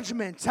the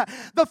judgment.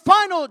 The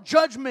final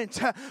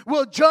judgment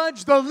will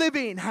judge the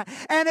living,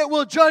 and it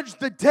will judge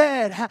the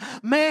dead.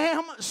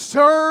 Ma'am,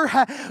 sir,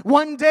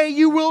 one day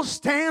you will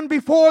stand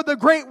before the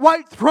great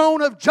white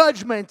throne of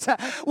judgment.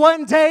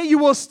 One day you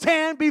will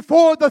stand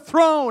before the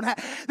throne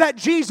that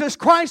Jesus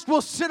Christ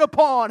will sit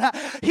upon.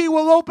 He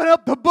will open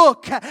up the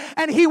book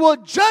and He will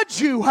judge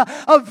you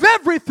of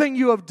everything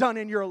you have done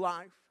in your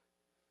life.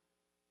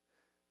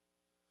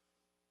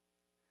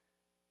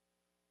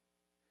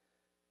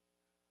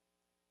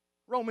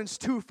 Romans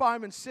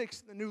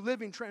 2:5-6, the New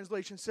Living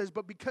Translation says,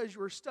 but because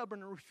you are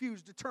stubborn and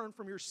refuse to turn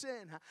from your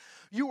sin,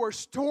 you are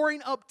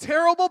storing up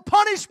terrible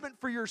punishment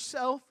for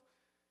yourself.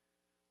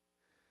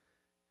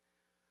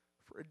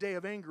 For a day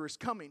of anger is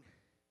coming,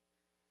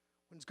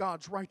 when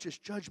God's righteous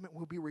judgment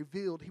will be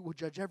revealed. He will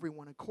judge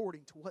everyone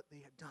according to what they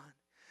have done.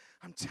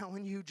 I'm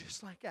telling you,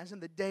 just like as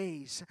in the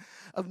days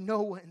of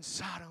Noah and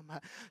Sodom,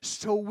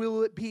 so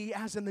will it be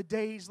as in the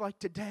days like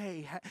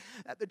today,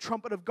 that the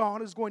trumpet of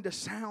God is going to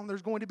sound.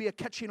 There's going to be a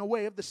catching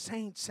away of the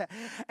saints,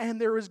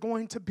 and there is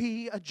going to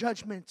be a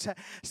judgment.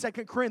 2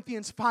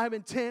 Corinthians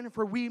 5:10,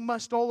 for we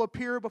must all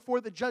appear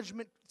before the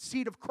judgment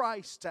seat of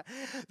Christ,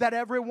 that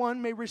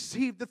everyone may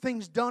receive the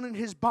things done in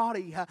his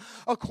body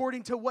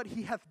according to what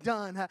he hath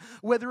done,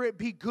 whether it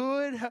be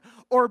good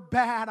or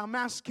bad. I'm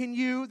asking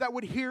you that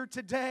would hear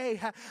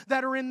today,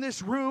 that are in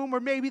this room,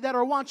 or maybe that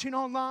are watching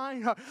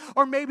online,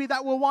 or maybe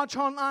that will watch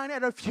online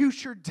at a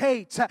future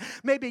date.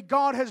 Maybe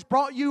God has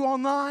brought you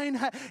online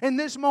in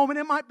this moment.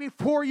 It might be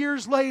 4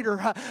 years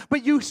later,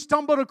 but you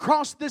stumbled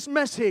across this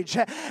message,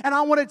 and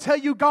I want to tell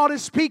you, God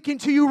is speaking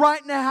to you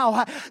right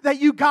now that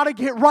you got to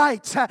get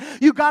right.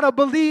 You got to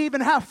believe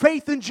and have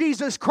faith in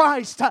Jesus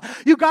Christ.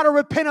 You got to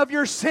repent of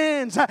your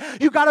sins.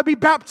 You got to be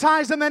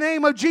baptized in the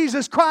name of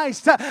Jesus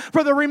Christ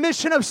for the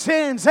remission of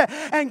sins,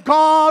 and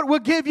God will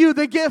give you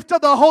the gift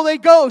of the Holy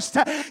Ghost.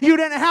 You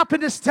didn't happen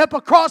to step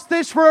across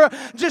this for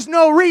just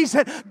no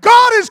reason.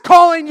 God is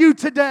calling you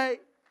today.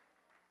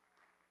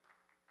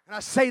 And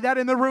I say that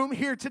in the room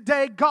here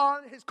today.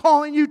 God is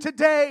calling you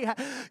today.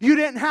 You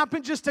didn't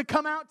happen just to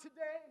come out today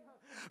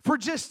for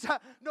just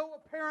no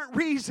apparent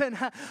reason,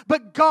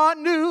 but God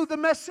knew the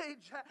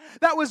message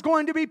that was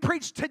going to be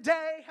preached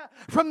today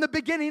from the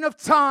beginning of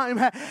time,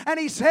 and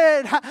He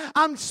said,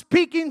 I'm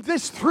speaking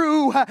this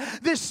through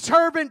this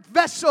servant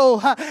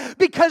vessel,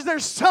 because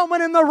there's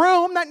someone in the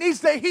room that needs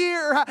to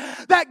hear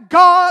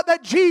that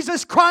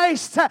Jesus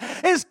Christ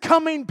is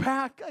coming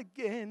back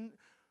again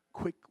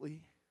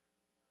quickly.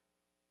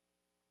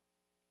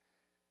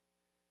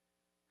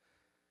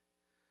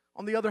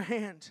 On the other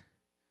hand,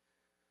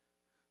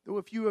 though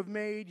if you have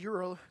made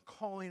your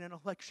calling and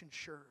election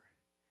sure,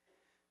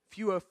 if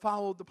you have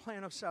followed the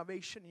plan of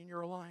salvation in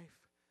your life,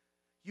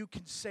 you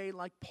can say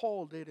like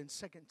Paul did in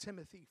 2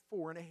 Timothy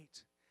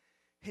 4:8.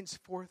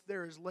 Henceforth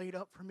there is laid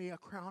up for me a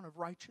crown of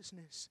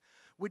righteousness,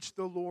 which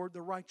the Lord,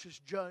 the righteous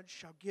judge,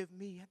 shall give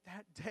me at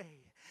that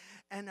day.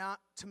 And not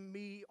to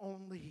me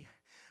only,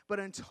 but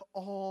unto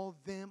all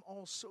them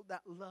also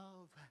that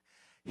love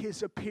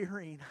His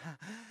appearing.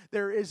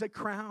 There is a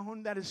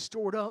crown that is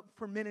stored up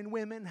for men and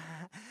women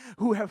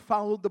who have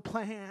followed the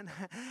plan,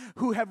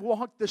 who have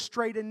walked the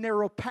straight and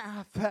narrow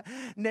path.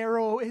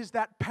 Narrow is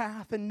that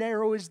path and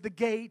narrow is the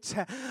gate.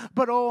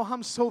 But oh,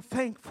 I'm so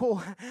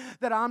thankful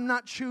that I'm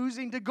not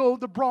choosing to go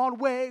the broad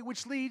way,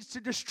 which leads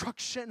to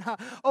destruction.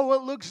 Oh,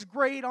 it looks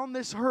great on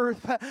this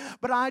earth,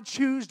 but I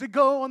choose to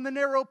go on the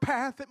narrow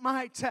path. It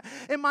might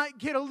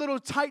get a little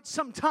tight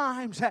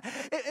sometimes.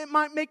 It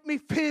might make me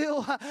feel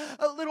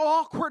a little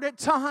awkward at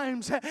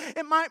times.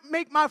 It might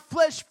make my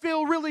flesh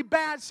feel really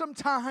bad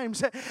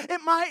sometimes.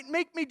 It might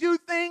make me do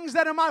things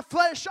that in my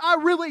flesh I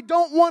really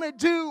don't want to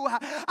do.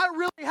 I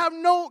really have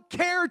no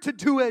care to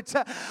do it.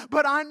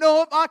 But I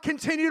know if I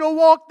continue to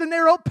walk the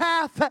narrow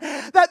path,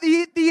 that at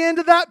the end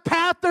of that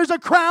path there's a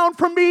crown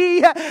for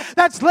me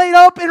that's laid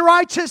up in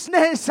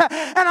righteousness. And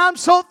I'm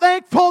so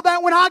thankful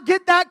that when I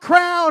get that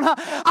crown,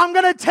 I'm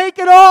going to take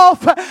it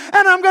off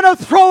and I'm going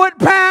to throw it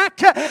back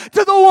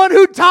to the one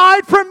who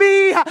died for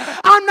me.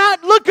 I'm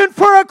not looking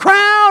for a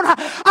crown.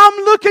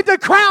 I'm looking to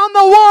crown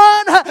the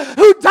one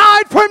who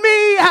died for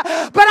me.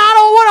 But I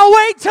don't want to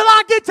wait till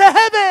I get to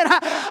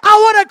heaven. I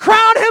want to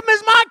crown Him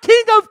as my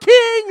King of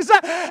Kings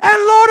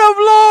and Lord of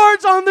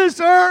Lords on this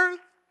earth.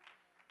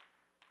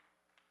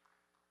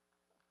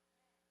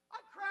 I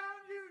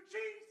crown you,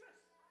 Jesus,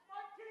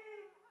 my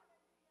King.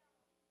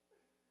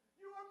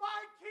 You are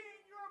my King.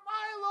 You are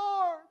my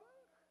Lord.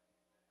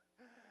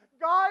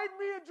 Guide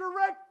me and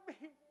direct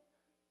me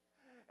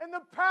in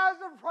the paths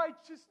of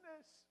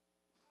righteousness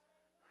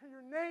for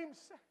your name's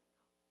sake.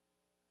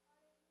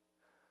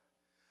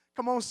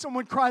 Come on,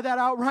 someone cry that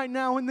out right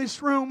now in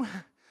this room.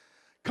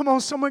 Come on,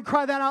 someone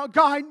cry that out.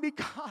 Guide me,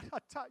 God.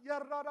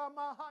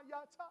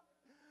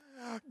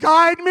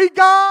 Guide me,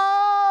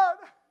 God.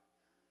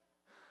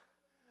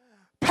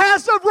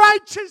 Paths of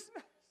righteousness.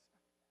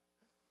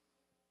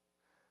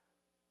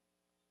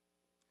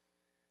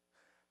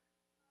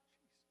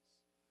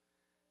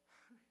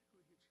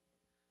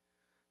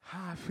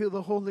 I feel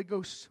the Holy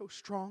Ghost so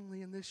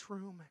strongly in this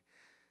room.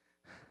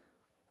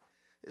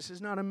 This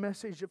is not a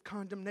message of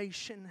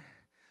condemnation.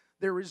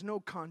 There is no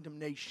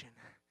condemnation.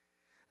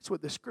 That's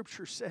what the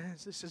Scripture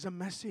says. This is a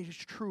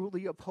message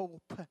truly of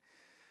hope.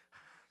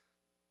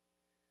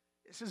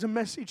 This is a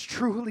message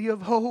truly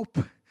of hope.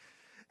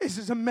 This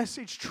is a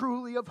message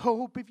truly of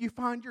hope. If you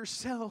find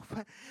yourself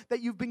that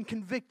you've been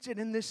convicted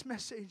in this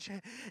message,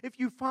 if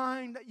you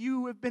find that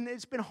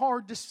it's been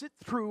hard to sit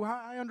through,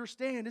 I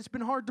understand it's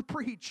been hard to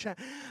preach.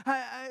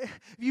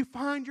 If you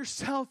find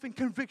yourself in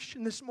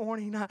conviction this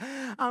morning,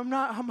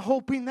 I'm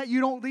hoping that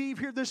you don't leave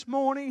here this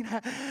morning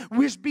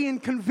with being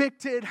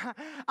convicted.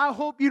 I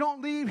hope you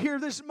don't leave here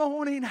this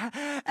morning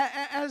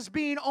as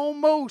being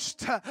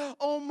almost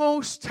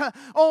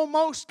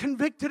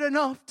convicted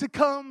enough to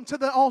come to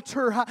the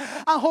altar.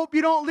 I hope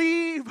you don't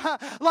leave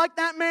like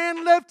that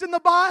man left in the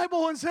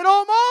Bible and said,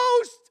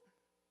 almost.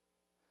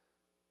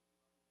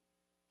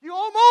 You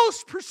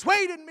almost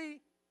persuaded me.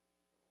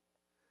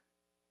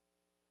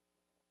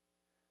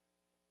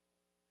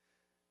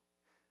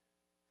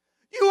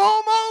 You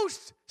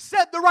almost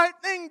said the right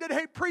thing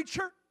today,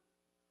 preacher.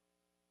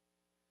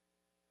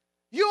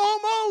 You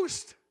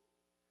almost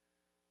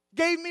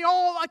gave me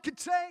all I could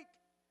take.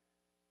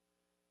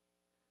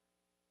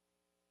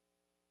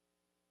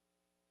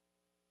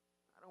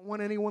 I don't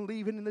want anyone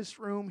leaving in this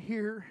room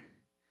here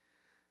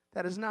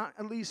that has not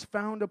at least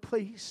found a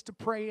place to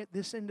pray at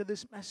this end of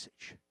this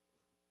message.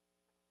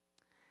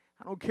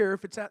 I don't care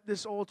if it's at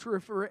this altar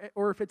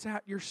or if it's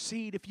at your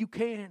seat, if you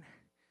can.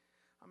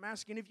 I'm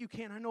asking if you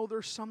can. I know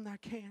there's some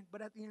that can't,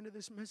 but at the end of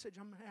this message,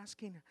 I'm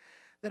asking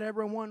that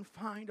everyone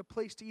find a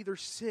place to either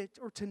sit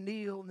or to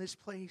kneel in this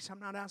place. I'm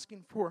not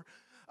asking for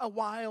a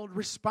wild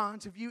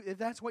response. If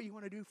that's what you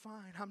want to do,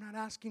 fine. I'm not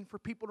asking for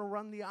people to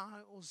run the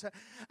aisles.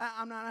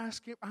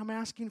 I'm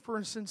asking for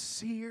a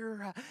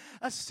sincere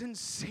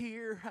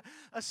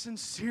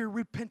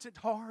repentant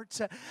heart,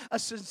 a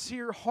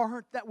sincere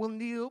heart that will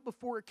kneel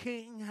before a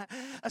king,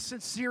 a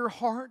sincere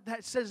heart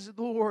that says,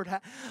 Lord,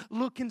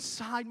 look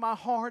inside my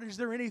heart. Is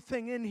there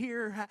anything in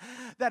here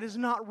that is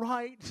not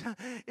right?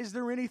 Is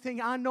there anything?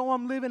 I know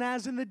I'm living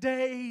as in the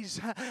days.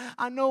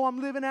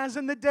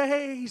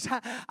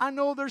 I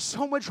know there's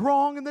so much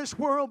wrong in this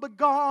world, but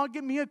God,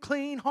 give me a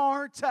clean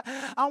heart.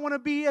 I want to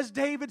be as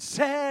David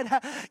said,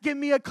 give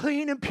me a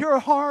clean and pure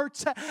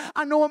heart.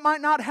 I know it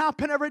might not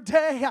happen every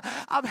day.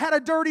 I've had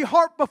a dirty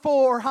heart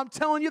before. I'm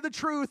telling you the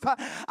truth.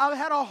 I've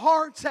had a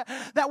heart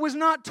that was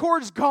not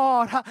towards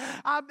God.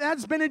 I've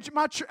been in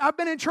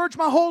church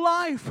my whole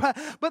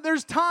life, but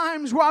there's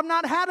times where I've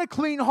not had a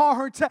clean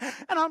heart,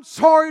 and I'm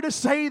sorry to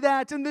say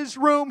that in this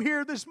room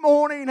here this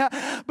morning,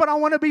 but I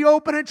want to be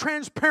open and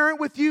transparent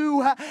with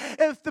you.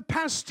 If the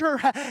pastor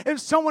if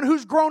someone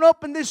who's grown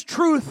up in this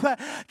truth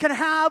can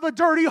have a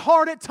dirty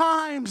heart at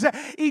times,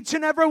 each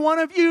and every one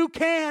of you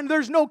can.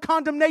 There's no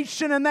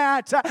condemnation in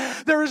that.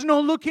 There is no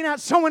looking at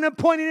someone and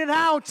pointing it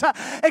out,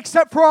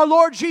 except for our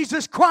Lord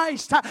Jesus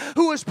Christ,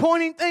 who is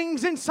pointing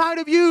things inside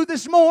of you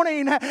this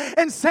morning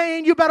and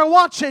saying, you better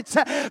watch it,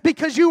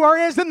 because you are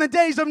as in the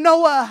days of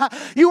Noah.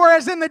 You are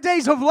as in the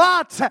days of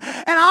Lot, and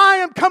I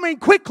am coming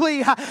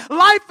quickly.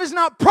 Life is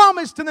not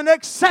promised in the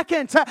next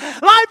second.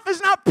 Life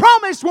is not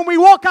promised when we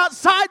walk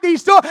outside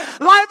these doors.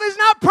 Life is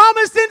not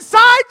promised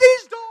inside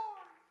these doors.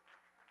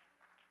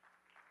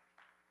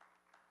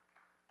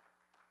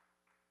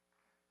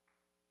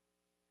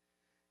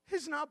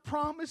 It's not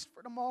promised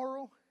for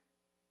tomorrow.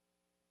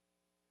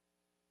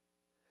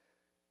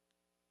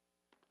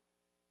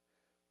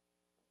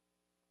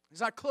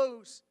 As I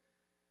close,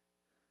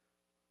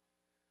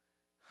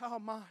 oh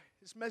my,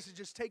 this message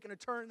has taken a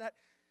turn that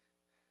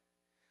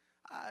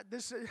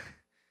this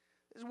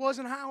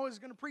wasn't how I was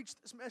going to preach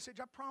this message,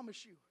 I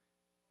promise you.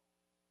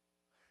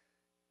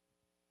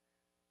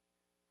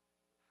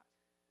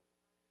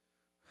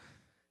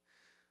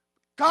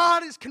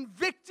 God is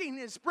convicting,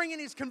 is bringing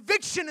His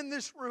conviction in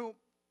this room.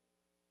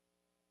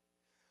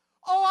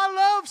 Oh, I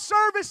love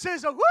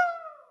services. Woo!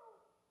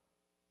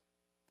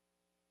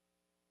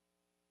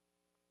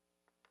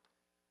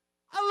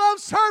 I love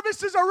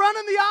services of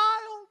running the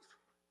aisles.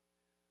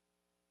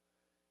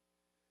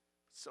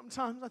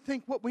 Sometimes I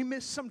think what we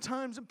miss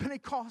sometimes in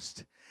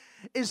Pentecost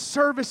is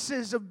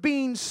services of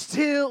being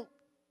still.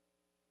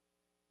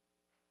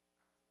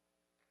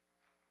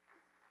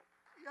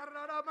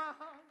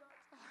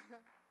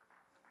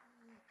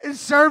 In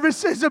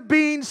services of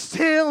being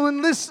still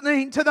and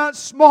listening to that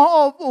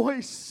small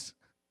voice.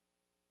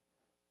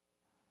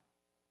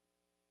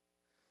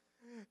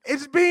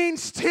 It's being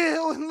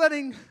still and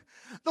letting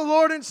the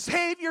Lord and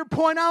Savior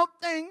point out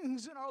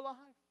things in our life.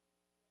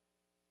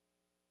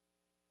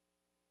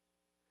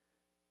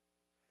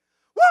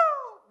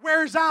 Woo!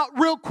 Wears out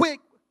real quick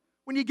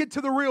when you get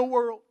to the real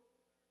world.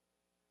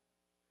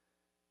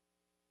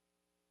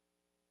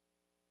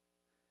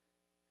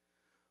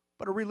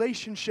 But a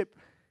relationship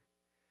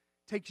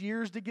takes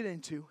years to get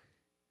into.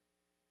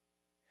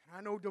 And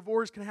I know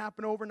divorce can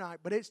happen overnight,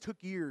 but it took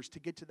years to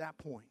get to that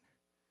point.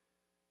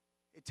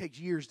 It takes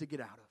years to get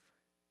out of.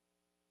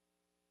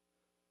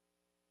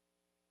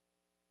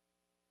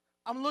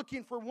 I'm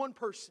looking for one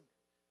person.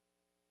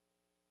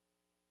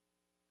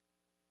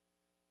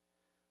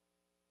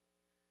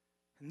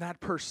 And that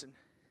person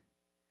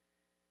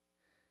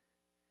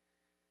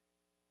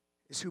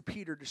is who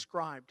Peter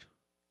described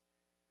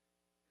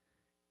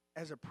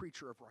as a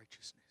preacher of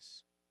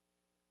righteousness.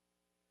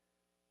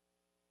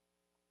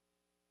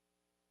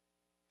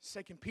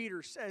 2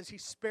 Peter says he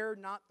spared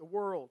not the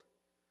world,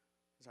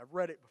 as I've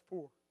read it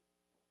before.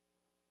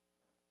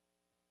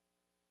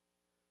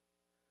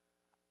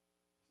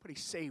 But he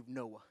saved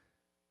Noah,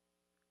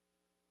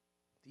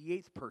 the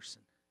 8th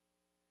person,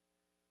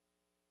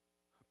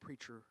 a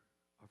preacher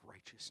of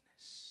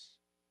righteousness.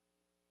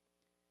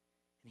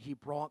 And he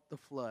brought the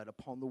flood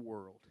upon the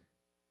world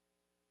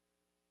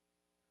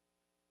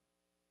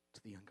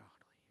to the ungodly.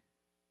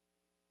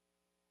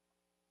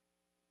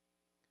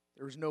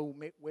 There was no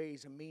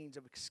ways and means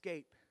of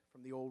escape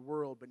from the old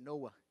world, but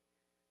Noah,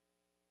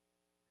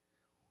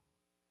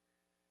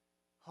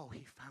 oh,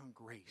 he found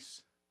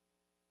grace.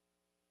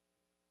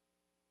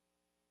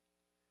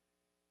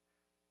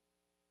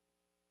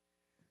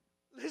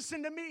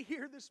 Listen to me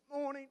here this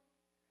morning.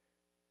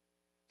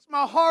 As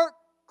my heart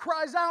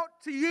cries out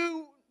to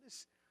you,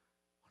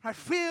 I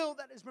feel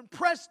that has been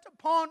pressed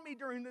upon me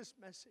during this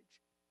message.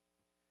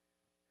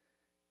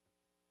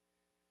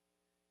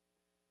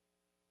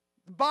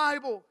 The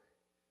Bible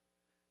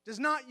does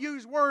not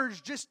use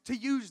words just to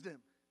use them.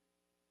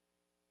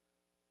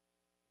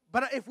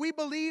 But if we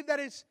believe that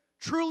it's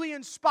truly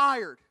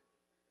inspired,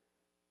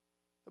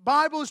 the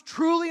Bible is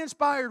truly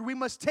inspired, we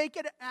must take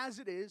it as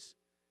it is.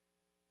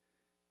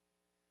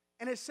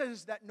 And it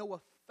says that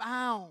Noah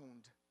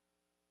found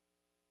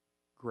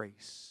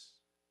grace.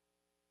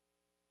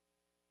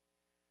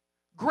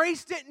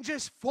 Grace didn't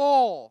just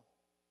fall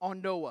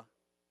on Noah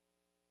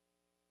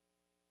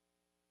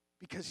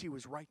because he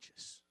was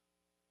righteous.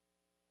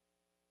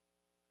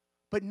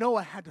 But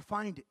Noah had to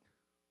find it.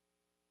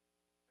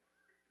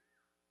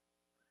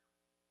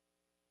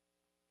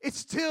 It's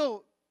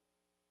still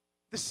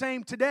the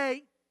same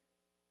today.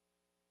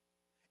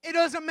 It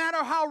doesn't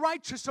matter how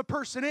righteous a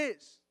person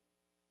is.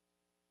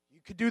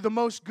 You could do the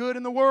most good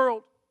in the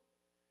world.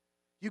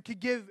 You could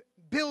give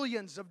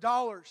billions of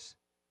dollars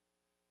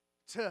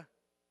to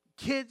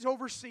kids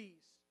overseas.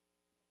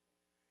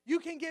 You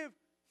can give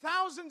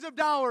thousands of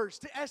dollars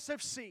to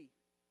SFC and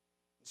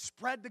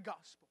spread the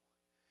gospel.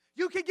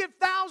 You can give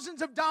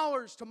thousands of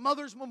dollars to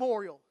Mother's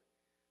Memorial,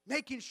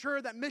 making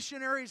sure that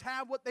missionaries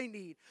have what they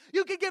need.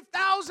 You can give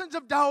thousands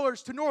of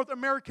dollars to North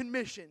American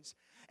missions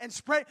and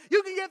spread.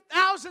 You can give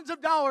thousands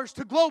of dollars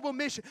to global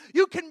mission.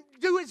 You can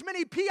do as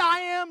many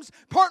PIMs,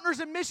 partners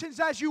in missions,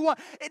 as you want.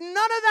 And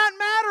none of that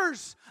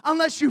matters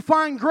unless you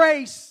find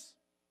grace.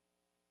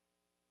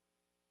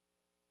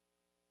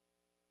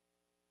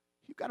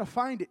 You got to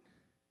find it.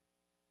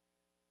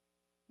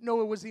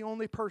 Noah was the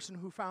only person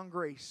who found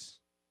grace.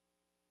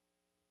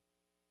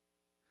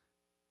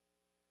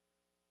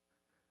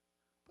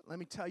 But let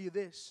me tell you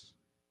this.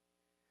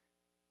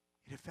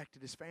 It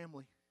affected his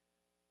family.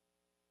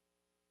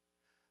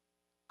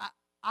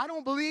 I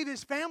don't believe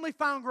his family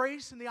found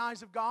grace in the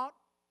eyes of God.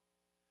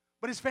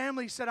 But his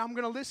family said, I'm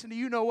going to listen to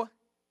you, Noah.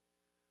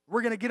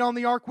 We're going to get on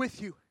the ark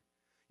with you.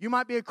 You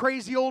might be a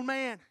crazy old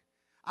man.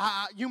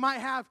 You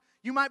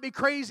might be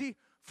crazy,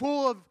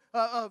 full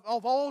of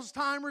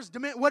Alzheimer's,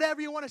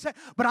 whatever you want to say.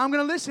 But I'm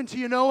going to listen to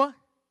you, Noah.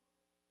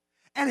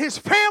 And his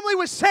family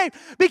was saved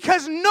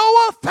because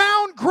Noah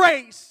found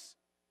grace.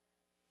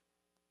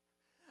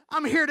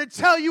 I'm here to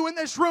tell you in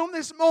this room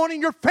this morning,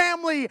 your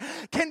family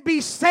can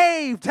be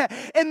saved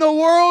in the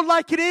world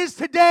like it is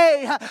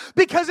today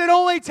because it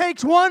only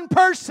takes one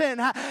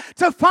person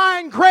to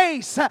find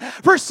grace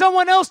for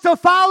someone else to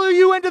follow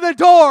you into the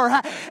door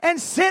and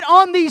sit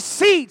on these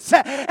seats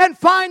and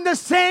find the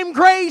same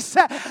grace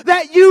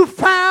that you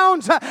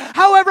found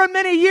however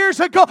many years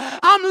ago.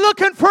 I'm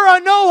looking for a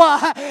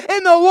Noah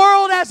in the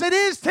world as it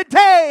is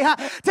today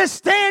to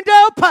stand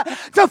up,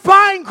 to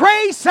find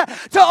grace,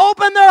 to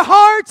open their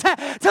heart,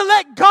 to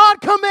let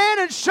God come in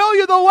and show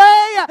you the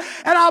way.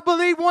 And I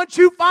believe once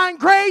you find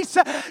grace,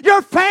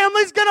 your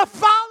family's going to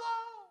follow.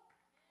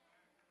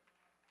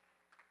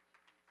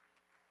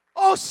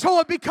 Oh,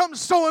 so it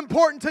becomes so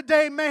important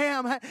today,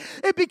 ma'am.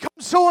 It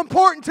becomes so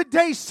important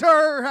today,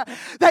 sir,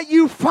 that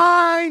you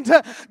find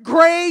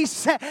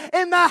grace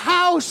in the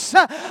house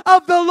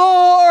of the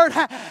Lord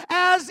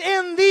as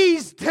in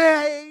these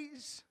days.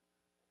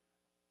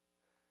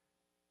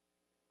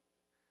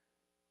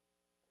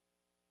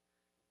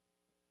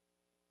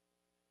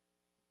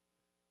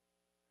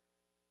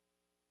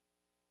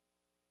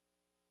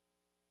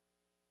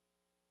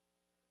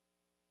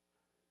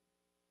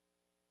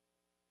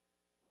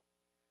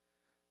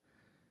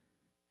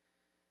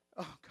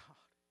 Oh, God.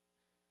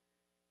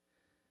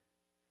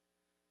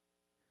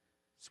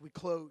 So we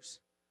close.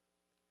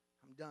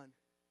 I'm done.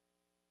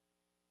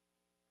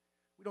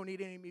 We don't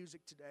need any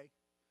music today.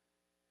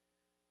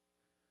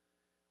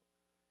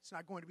 It's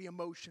not going to be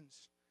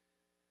emotions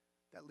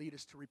that lead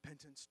us to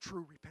repentance,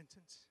 true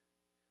repentance.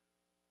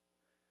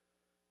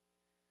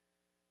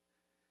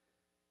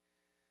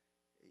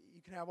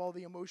 You can have all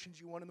the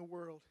emotions you want in the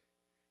world.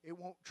 It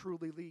won't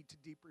truly lead to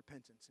deep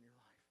repentance in your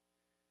life.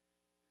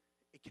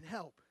 It can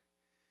help.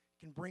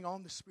 Can bring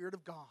on the Spirit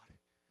of God.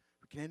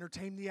 We can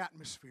entertain the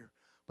atmosphere.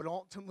 But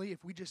ultimately,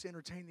 if we just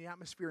entertain the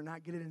atmosphere and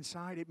not get it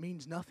inside, it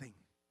means nothing.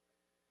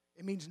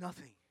 It means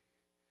nothing.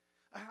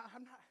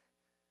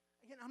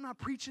 I'm not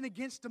preaching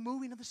against the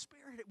moving of the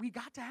Spirit. We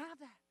got to have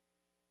that.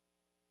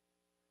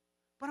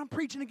 But I'm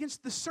preaching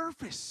against the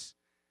surface,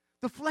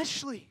 the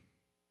fleshly.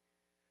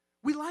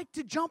 We like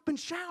to jump and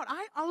shout.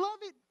 I love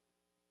it.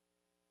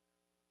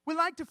 We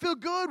like to feel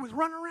good with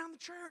running around the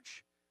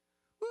church.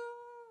 Woo!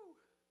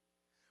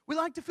 We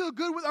like to feel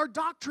good with our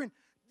doctrine.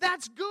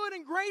 That's good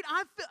and great.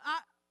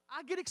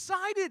 I get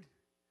excited.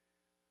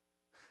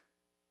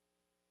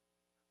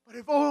 But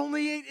if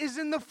only it is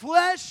in the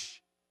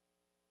flesh,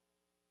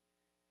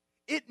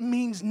 it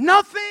means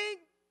nothing.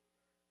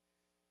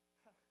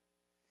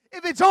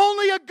 If it's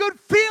only a good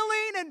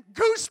feeling and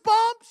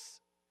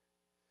goosebumps,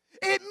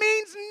 it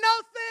means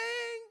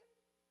nothing.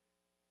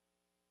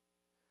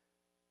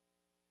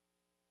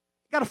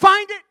 You got to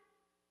find it.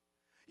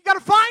 You got to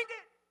find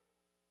it.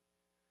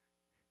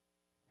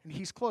 And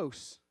He's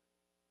close.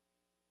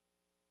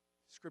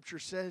 Scripture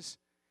says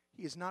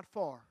He is not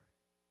far.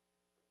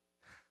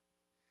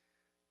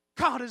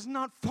 God is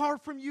not far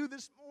from you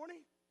this morning.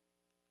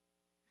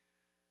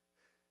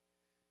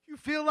 You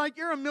feel like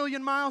you're a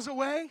million miles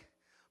away,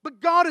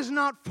 but God is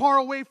not far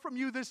away from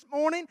you this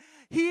morning.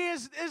 He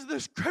is, as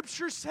the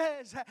Scripture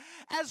says,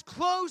 as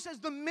close as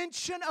the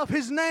mention of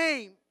His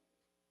name.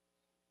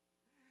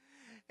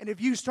 And if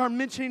you start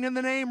mentioning in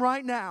the name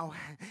right now,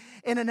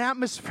 in an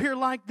atmosphere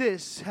like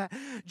this,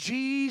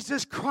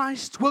 Jesus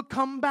Christ will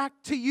come back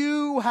to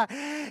you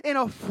in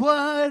a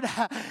flood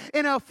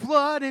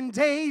in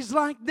days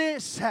like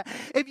this.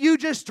 If you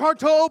just start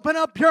to open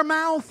up your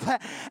mouth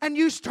and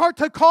you start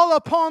to call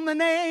upon the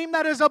name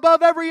that is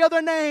above every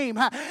other name,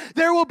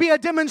 there will be a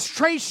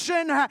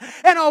demonstration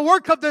and a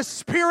work of the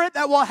Spirit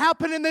that will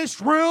happen in this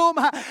room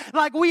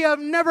like we have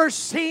never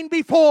seen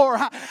before.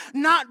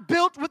 Not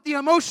built with the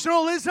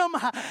emotionalism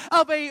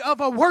of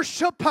a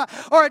worship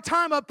or a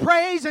time of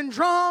praise and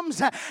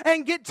drums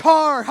and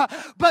guitar,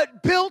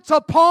 but built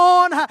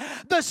upon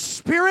the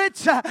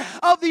Spirit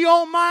of the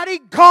Almighty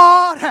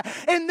God.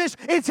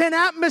 It's in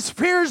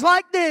atmospheres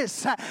like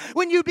this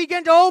when you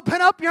begin to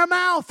open up your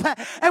mouth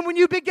and when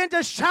you begin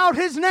to shout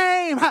His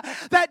name,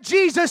 that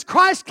Jesus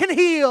Christ can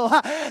heal,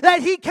 that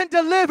He can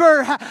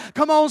deliver.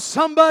 Come on,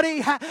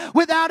 somebody,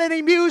 without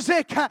any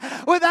music,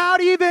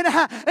 without even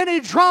any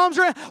drums.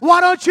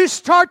 Why don't you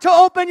start to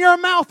open your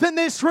mouth in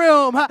this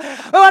room?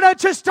 Why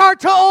don't you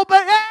start to open?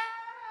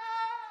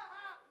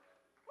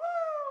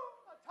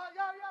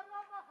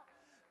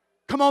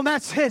 Come Come on,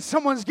 that's it.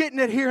 Someone's getting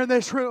it here in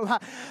this room.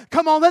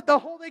 Come on, let the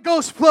Holy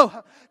Ghost flow.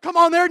 Come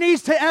on, there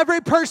needs to every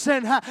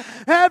person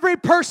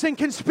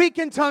can speak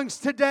in tongues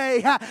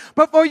today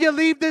before you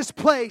leave this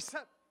place.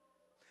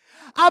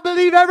 I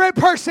believe every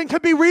person can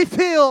be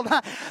refilled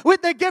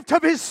with the gift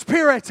of His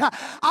Spirit.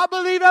 I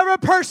believe every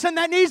person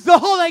that needs the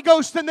Holy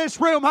Ghost in this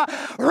room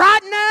right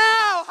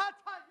now.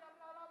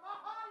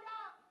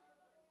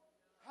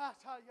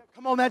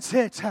 Come on, that's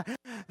it.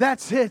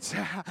 That's it.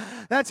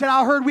 That's it.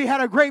 I heard we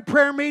had a great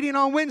prayer meeting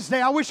on Wednesday.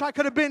 I wish I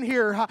could have been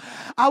here.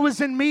 I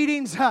was in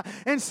meetings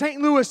in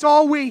St. Louis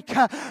all week.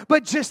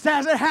 But just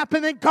as it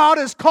happened that God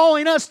is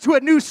calling us to a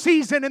new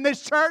season in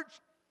this church.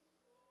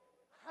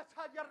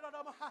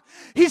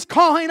 He's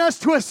calling us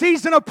to a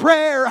season of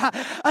prayer,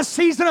 a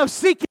season of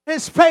seeking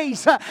His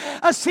face,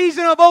 a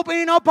season of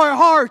opening up our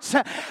hearts,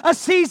 a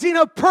season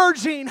of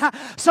purging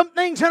some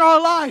things in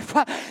our life.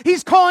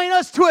 He's calling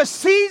us to a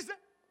season.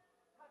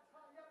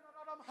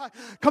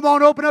 Come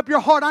on, open up your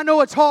heart. I know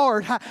it's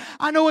hard.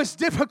 I know it's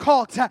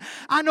difficult.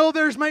 I know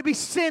there's maybe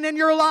sin in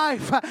your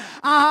life.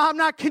 I'm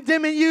not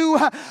condemning you,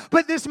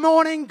 but this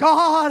morning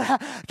God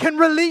can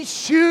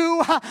release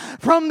you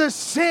from the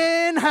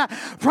sin,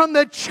 from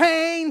the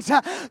chains.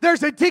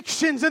 There's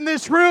addictions in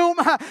this room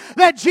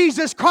that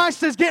Jesus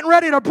Christ is getting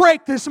ready to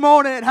break this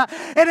morning.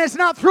 And it's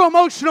not through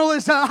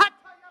emotionalism.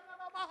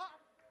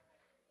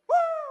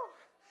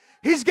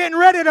 He's getting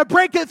ready to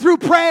break it through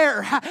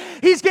prayer.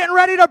 He's getting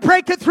ready to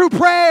break it through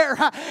prayer.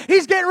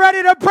 He's getting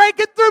ready to break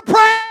it through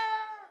prayer.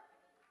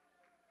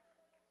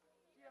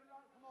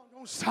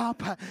 Don't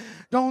stop.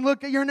 Don't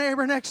look at your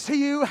neighbor next to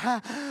you.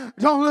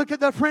 Don't look at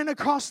the friend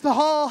across the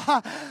hall.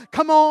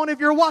 Come on, if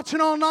you're watching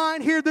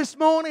online here this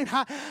morning,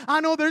 I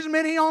know there's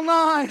many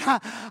online.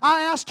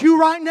 I ask you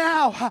right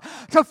now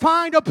to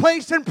find a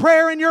place in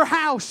prayer in your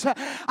house.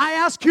 I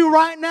ask you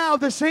right now,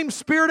 the same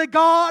Spirit of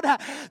God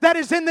that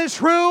is in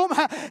this room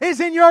is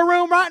in your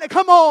room right now.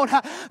 Come on,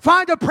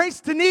 find a place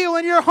to kneel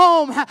in your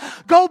home.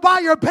 Go by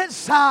your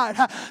bedside.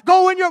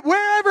 Go in your,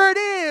 wherever it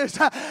is.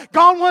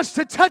 God wants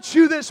to touch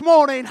you this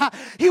morning.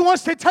 He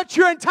wants to touch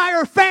your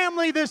entire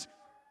family this.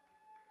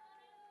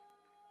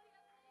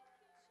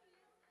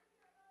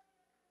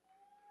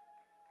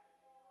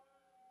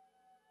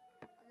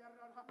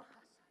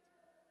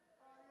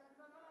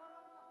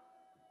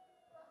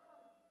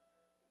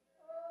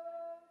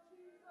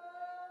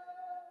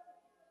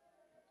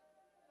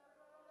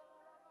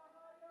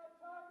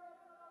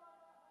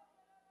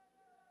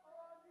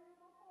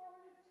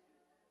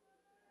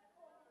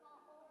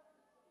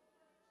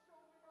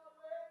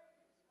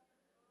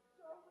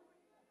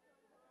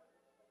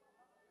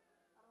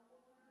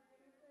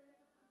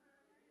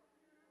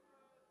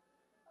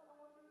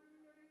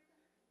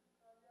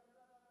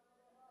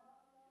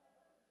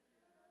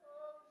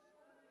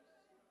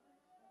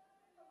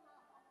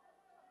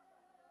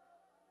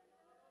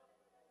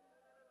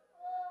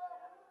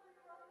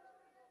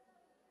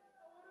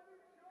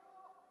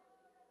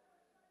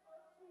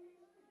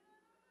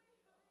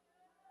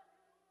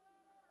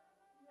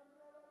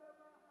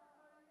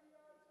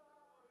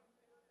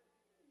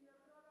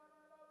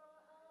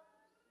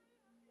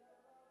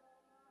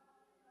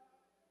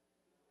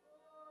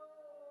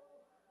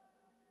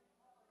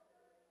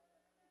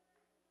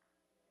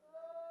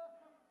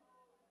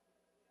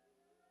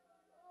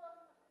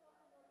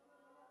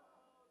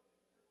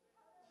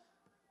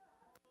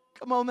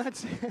 Come on,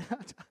 that's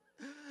it.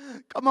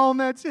 Come on,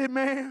 that's it,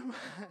 ma'am.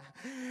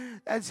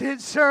 That's it,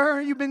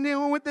 sir. You've been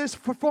dealing with this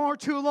for far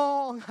too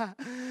long.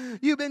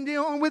 You've been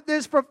dealing with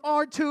this for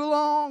far too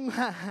long.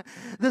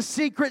 The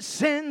secret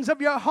sins of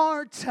your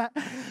heart.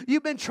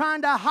 You've been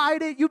trying to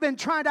hide it. You've been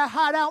trying to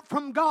hide out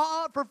from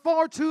God for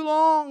far too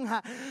long.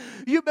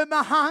 You've been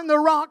behind the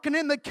rock and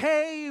in the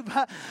cave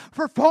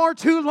for far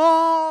too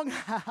long.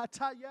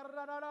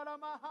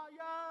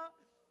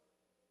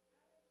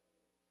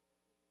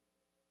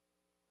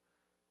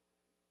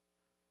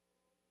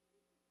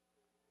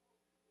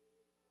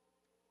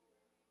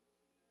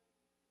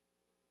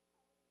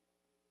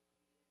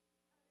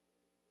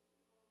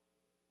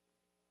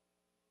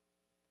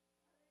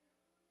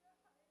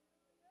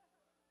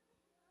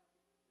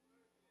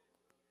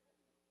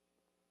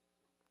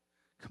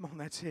 Come on,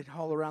 that's it.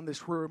 All around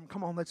this room.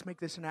 Come on, let's make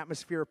this an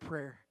atmosphere of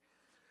prayer.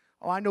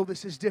 Oh, I know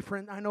this is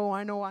different. I know.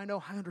 I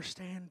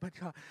understand. But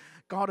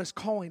God is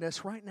calling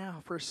us right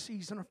now for a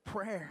season of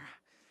prayer.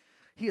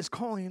 He is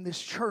calling this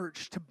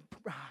church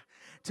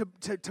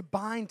to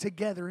bind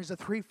together as a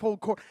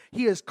threefold cord.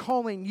 He is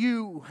calling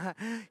you.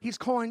 He's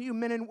calling you,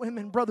 men and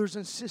women, brothers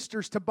and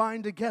sisters, to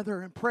bind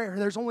together in prayer.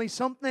 There's only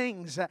some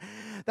things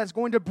that's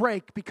going to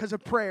break because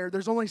of prayer.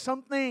 There's only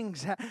some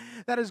things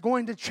that is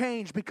going to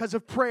change because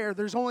of prayer.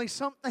 There's only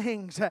some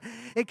things.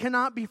 It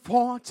cannot be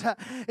fought.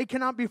 It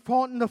cannot be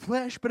fought in the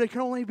flesh, but it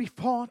can only be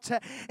fought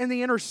in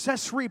the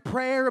intercessory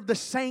prayer of the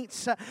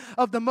saints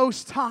of the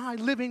Most High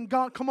living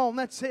God. Come on,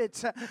 that's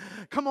it.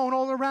 Come on,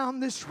 all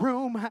around this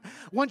room.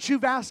 Once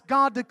you've asked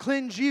God to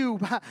cleanse you,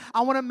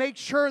 I want to make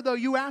sure, though,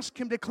 you ask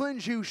Him to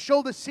cleanse you.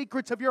 Show the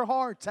secrets of your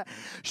heart.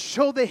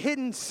 Show the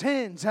hidden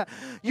sins.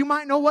 You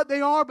might know what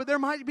they are, but there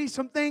might be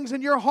some things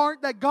in your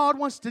heart that God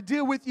wants to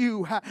deal with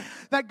you,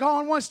 that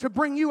God wants to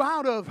bring you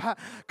out of.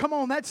 Come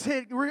on, that's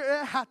it.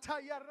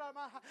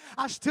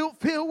 I still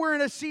feel we're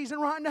in a season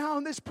right now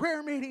in this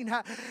prayer meeting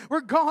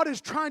where God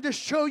is trying to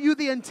show you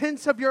the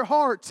intents of your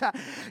heart.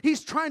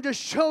 He's trying to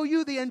show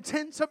you the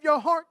intents of your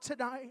heart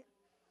tonight.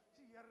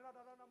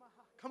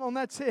 Come on,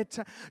 that's it.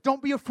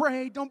 Don't be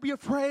afraid. Don't be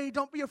afraid.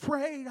 Don't be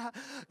afraid.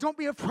 Don't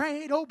be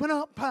afraid. Open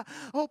up.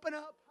 Open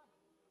up.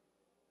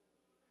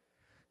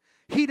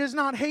 He does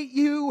not hate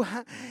you.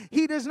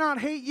 He does not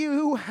hate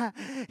you.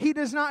 He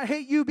does not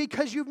hate you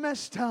because you've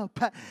messed up.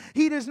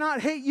 He does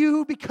not hate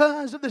you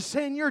because of the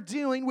sin you're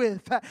dealing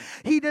with.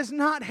 He does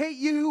not hate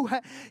you.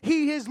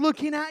 He is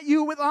looking at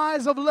you with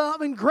eyes of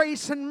love and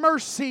grace and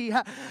mercy.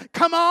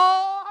 Come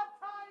on.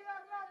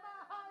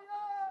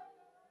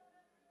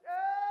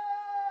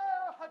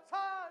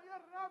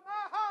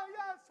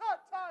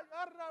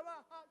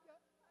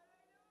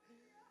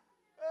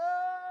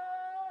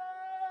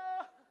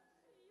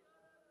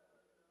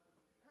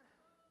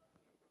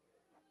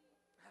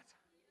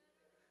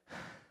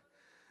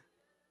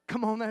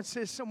 Come on, that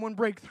says someone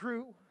break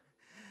through.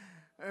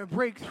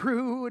 Break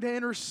through to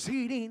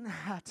interceding.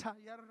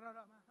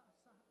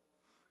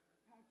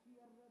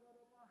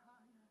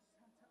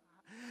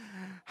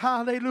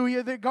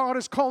 Hallelujah, that God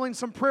is calling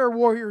some prayer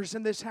warriors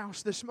in this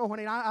house this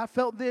morning. I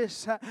felt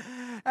this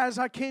as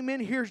I came in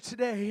here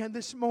today and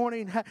this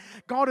morning.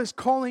 God is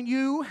calling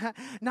you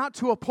not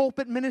to a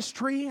pulpit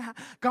ministry.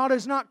 God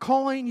is not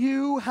calling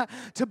you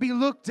to be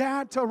looked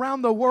at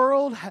around the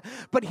world,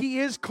 but He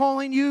is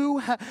calling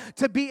you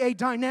to be a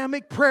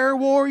dynamic prayer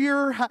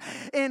warrior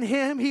in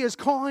Him. He is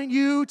calling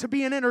you to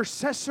be an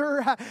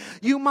intercessor.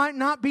 You might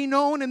not be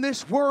known in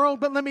this world,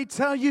 but let me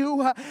tell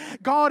you,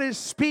 God is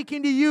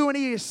speaking to you and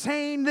He is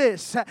saying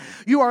this: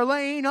 you are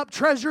laying up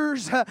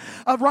treasures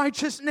of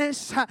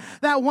righteousness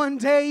that one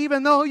day,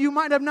 even though you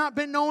might have not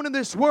been known in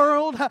this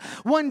world,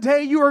 one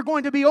day you are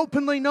going to be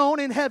openly known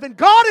in heaven.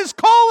 God is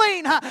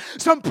calling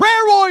some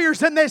prayer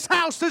warriors in this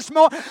house this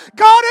morning.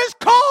 God is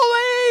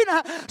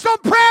calling some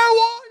prayer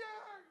warriors.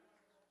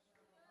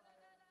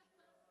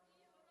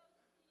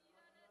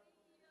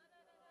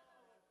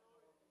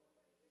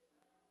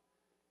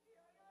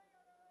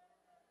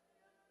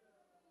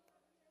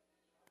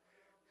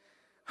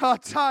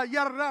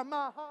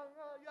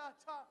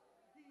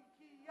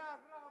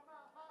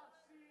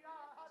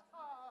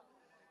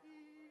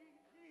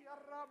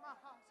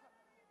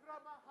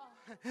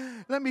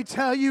 Let me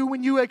tell you,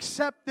 when you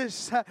accept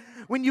this,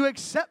 when you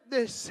accept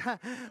this,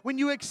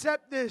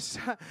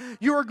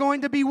 you are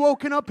going to be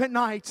woken up at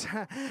night.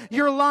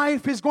 Your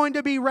life is going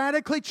to be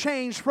radically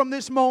changed from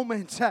this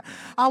moment.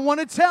 I want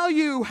to tell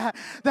you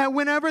that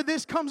whenever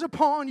this comes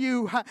upon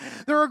you,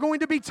 there are going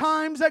to be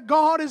times that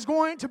God is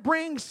going to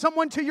bring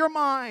someone to your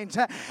mind,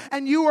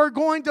 and you are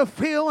going to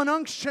feel an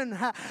unction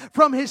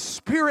from His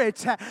Spirit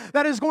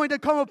that is going to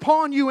come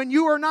upon you, and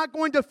you are not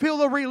going to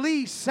feel a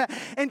release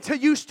until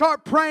you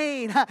start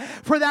praying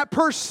for that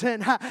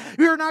person.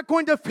 You're not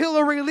going to feel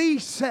a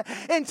release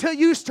until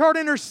you start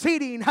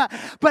interceding.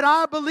 But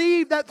I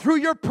believe that through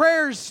your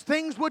prayers,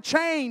 things will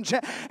change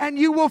and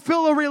you will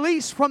feel a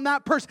release from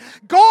that person.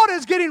 God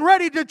is getting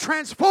ready to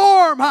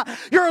transform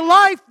your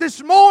life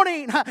this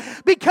morning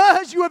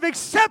because you have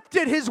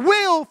accepted His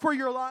will for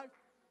your life.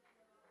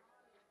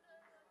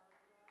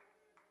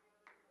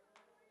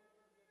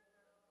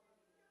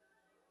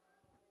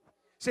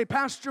 Say,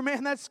 Pastor,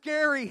 man, that's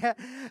scary.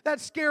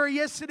 That's scary.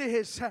 Yes, it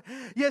is.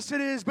 Yes,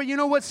 it is. But you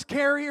know what's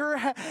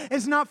scarier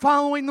is not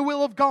following the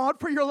will of God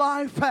for your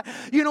life.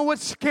 You know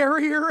what's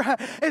scarier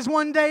is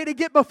one day to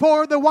get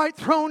before the white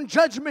throne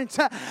judgment,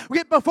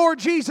 get before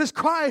Jesus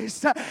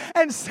Christ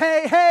and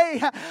say,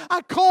 hey, I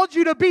called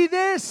you to be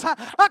this.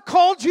 I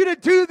called you to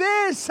do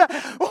this.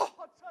 Oh,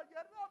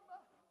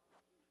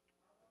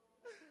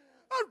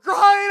 I'm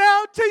crying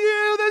out to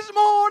you this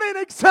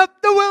morning,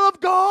 accept the will of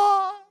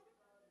God.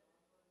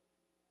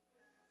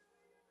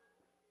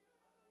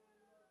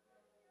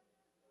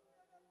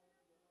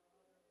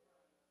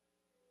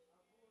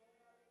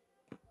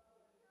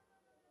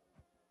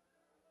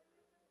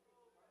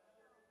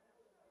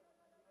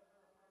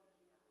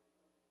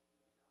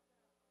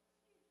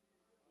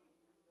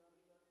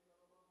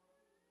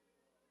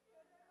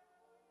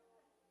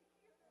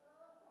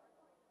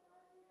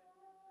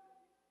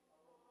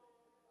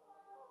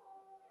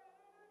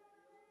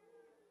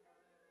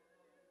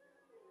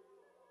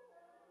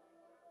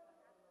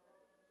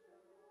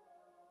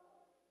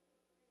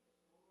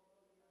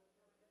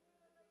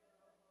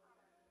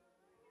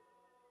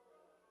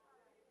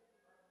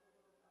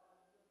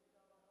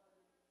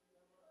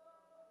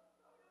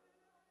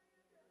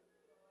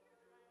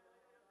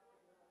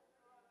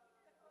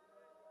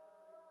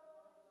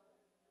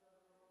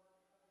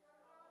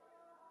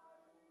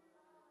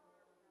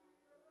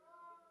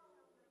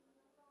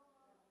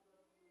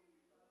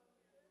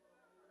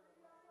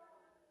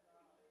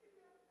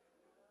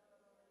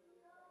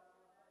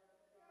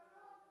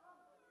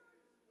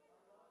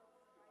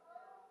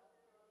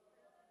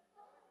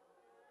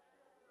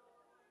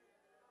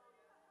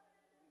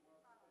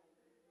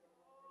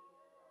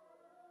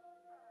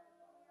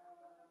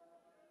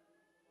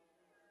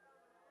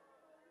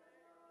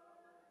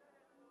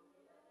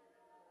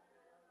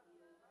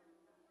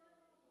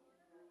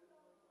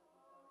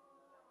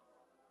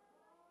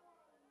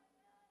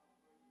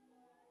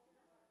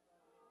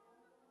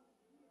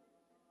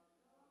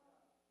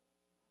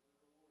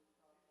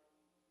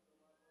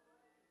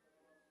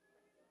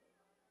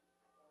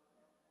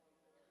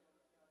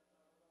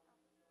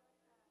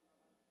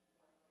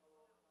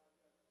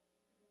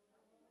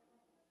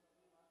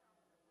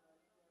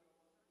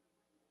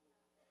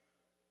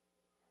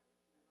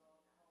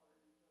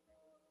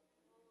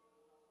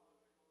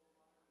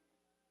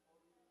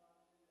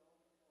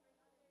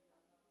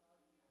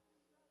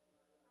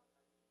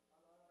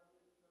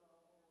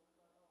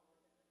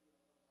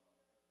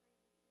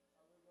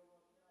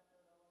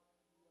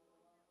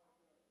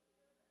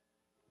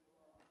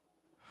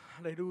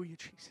 Hallelujah,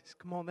 Jesus.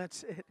 Come on,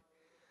 that's it.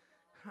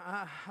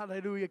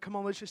 Hallelujah. Come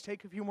on, let's just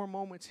take a few more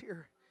moments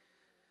here.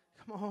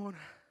 Come on.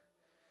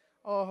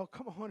 Oh,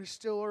 come on, it's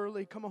still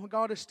early. Come on,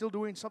 God is still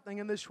doing something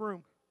in this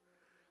room.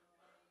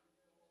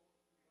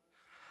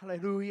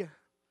 Hallelujah.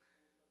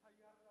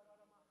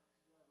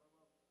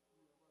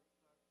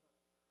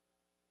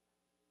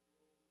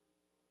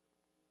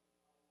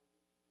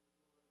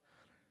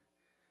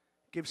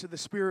 Gifts of the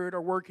Spirit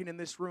are working in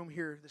this room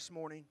here this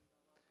morning.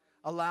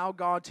 Allow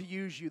God to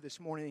use you this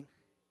morning.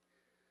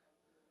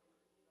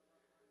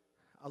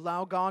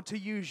 Allow God to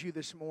use you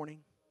this morning.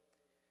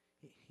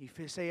 If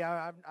you say,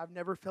 I've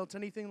never felt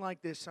anything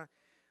like this,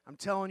 I'm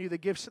telling you, the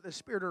gifts of the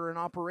Spirit are in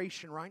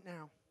operation right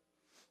now.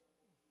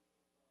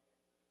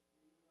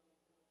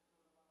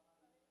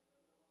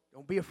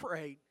 Don't be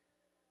afraid.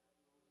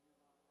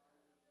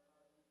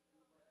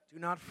 Do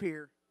not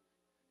fear.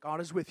 God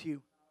is with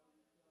you.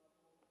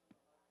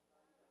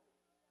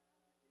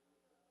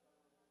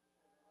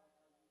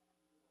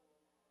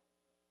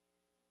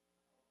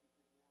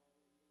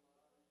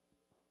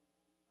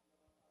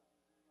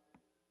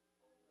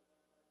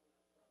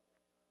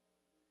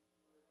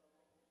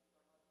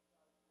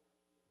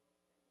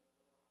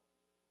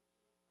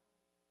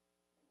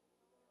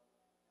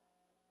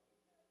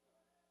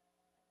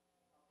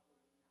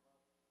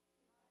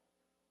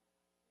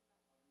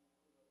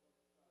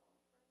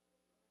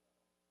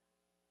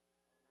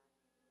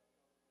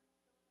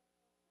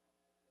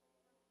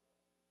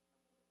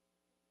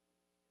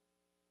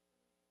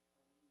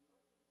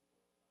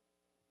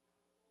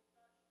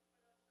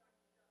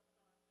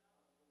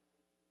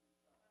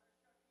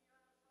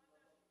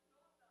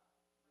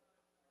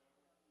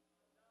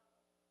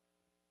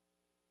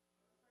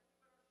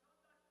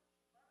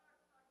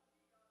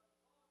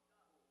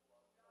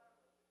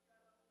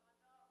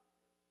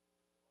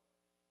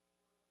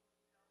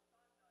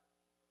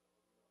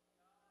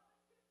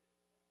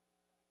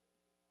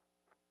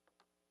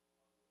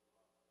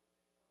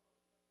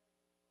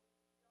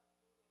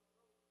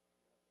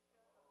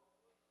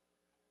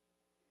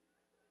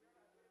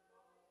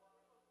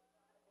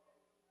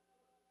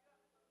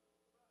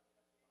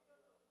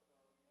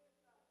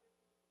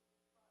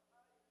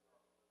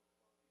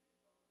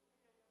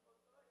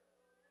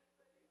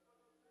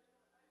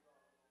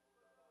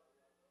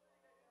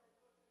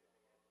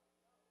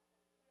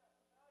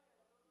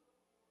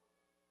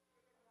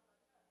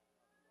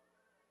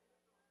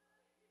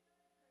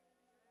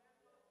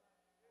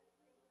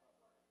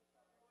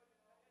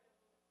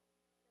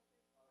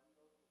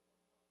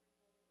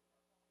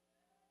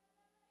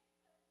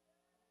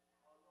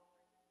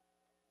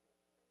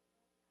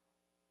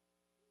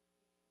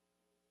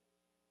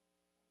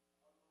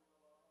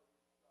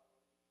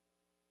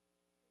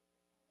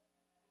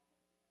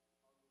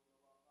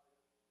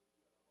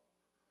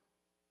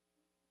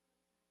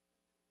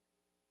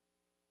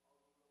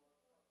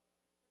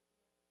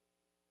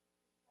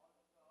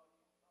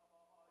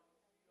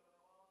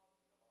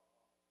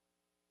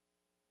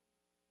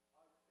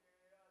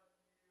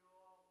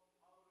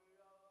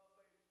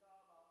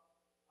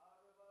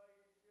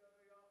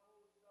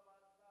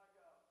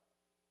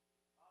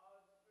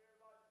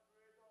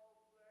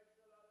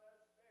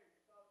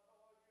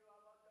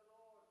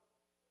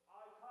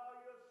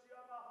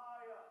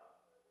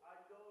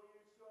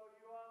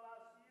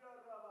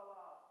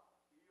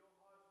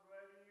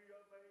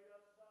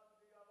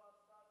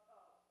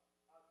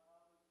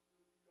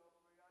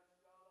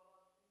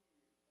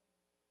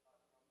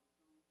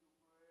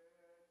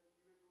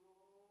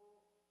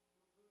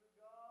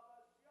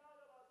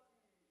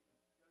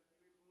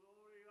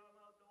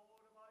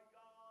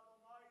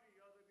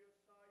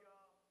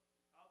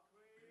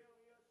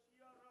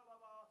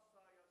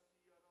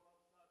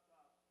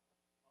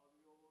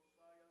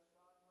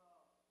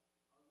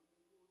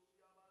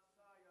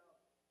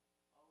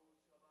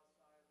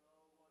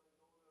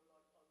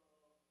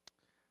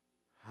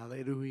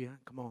 Hallelujah.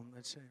 Come on,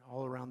 let's say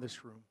all around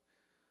this room.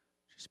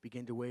 Just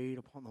begin to wait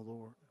upon the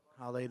Lord.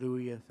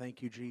 Hallelujah.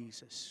 Thank you,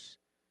 Jesus.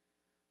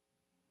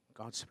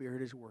 God's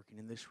Spirit is working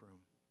in this room.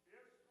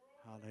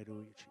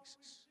 Hallelujah,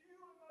 Jesus.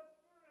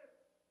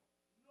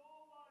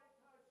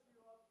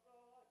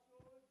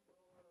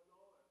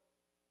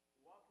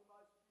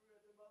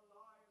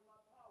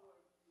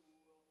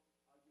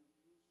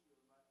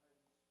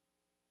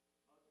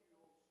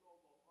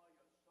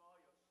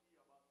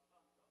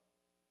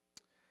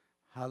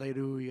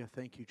 Hallelujah.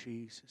 Thank you,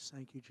 Jesus.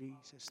 Thank you,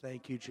 Jesus.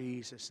 Thank you,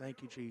 Jesus.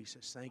 Thank you,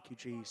 Jesus. Thank you,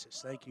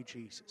 Jesus. Thank you,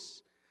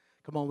 Jesus.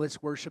 Come on,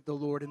 let's worship the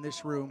Lord in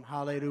this room.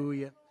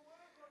 Hallelujah.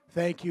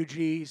 Thank you,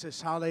 Jesus.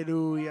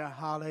 Hallelujah.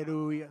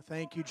 Hallelujah.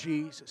 Thank you,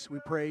 Jesus. We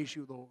praise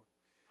you, Lord.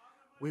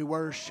 We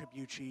worship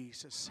you,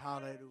 Jesus.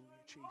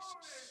 Hallelujah,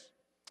 Jesus.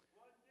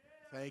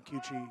 Thank you,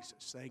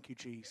 Jesus. Thank you,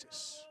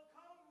 Jesus.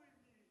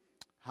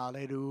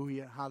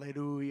 Hallelujah.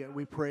 Hallelujah.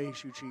 We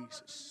praise you,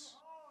 Jesus.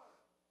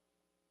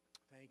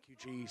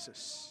 Thank you,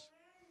 Jesus.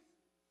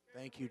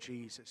 Thank you,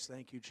 Jesus.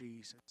 Thank you,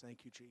 Jesus.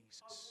 Thank you,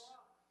 Jesus.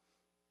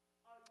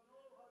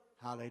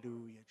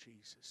 Hallelujah,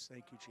 Jesus.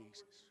 Thank you,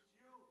 Jesus.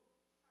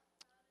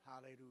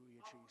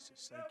 Hallelujah,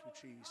 Jesus. Thank you,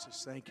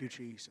 Jesus. Thank you,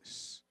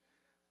 Jesus.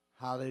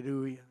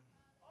 Hallelujah.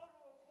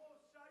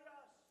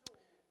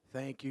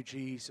 Thank you,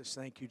 Jesus.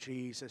 Thank you,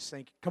 Jesus.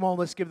 Thank you. Come on,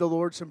 let's give the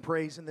Lord some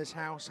praise in this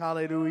house.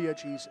 Hallelujah,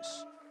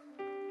 Jesus.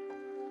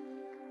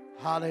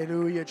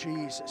 Hallelujah,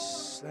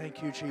 Jesus.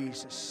 Thank you,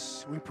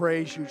 Jesus. We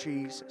praise you,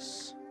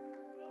 Jesus.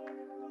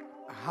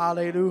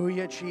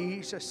 Hallelujah,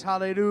 Jesus.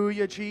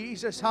 Hallelujah,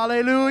 Jesus.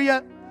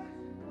 Hallelujah.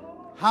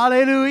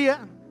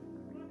 Hallelujah.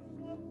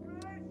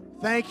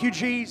 Thank you,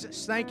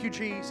 Jesus. Thank you,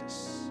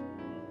 Jesus.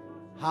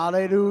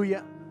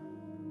 Hallelujah.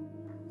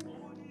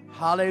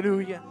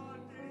 Hallelujah.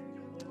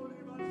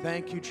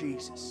 Thank you,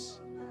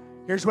 Jesus.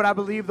 Here's what I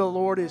believe the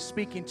Lord is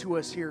speaking to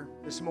us here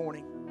this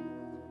morning.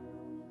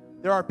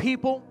 There are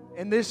people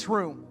in this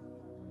room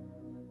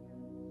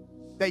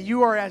that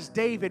you are as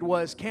David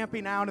was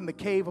camping out in the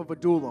cave of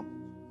Adullam.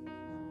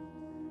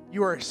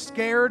 You are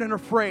scared and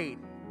afraid.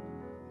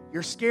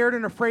 You're scared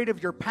and afraid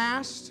of your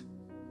past,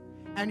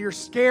 and you're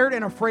scared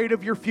and afraid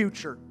of your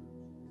future.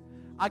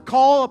 I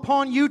call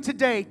upon you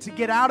today to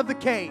get out of the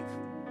cave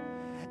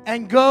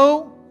and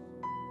go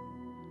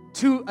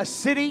to a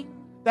city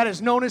that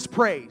is known as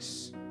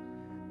praise,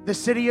 the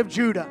city of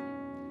Judah.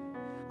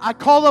 I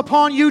call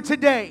upon you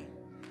today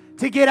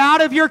to get out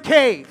of your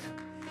cave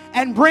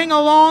and bring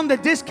along the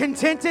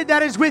discontented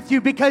that is with you,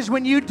 because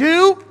when you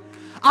do,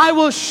 I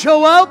will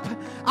show up,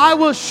 I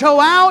will show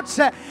out,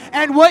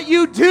 and what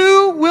you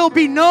do will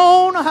be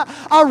known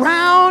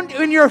around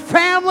in your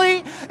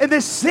family, in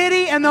the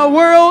city, and the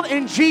world,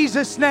 in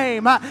Jesus'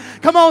 name.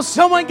 Come on,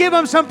 someone give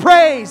him some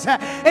praise.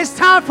 It's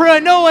time for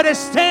a Noah to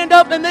stand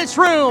up in this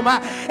room.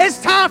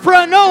 It's time for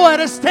a Noah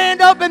to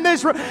stand up in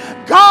this room.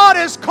 God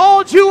has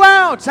called you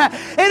out.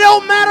 It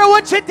don't matter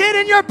what you did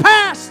in your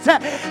past.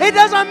 It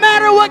doesn't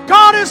matter what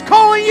God is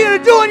calling you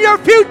to do in your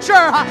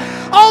future.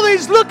 All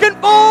He's looking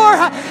for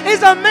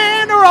is a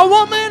man or a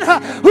woman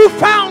who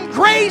found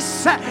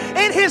grace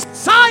in His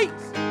sight.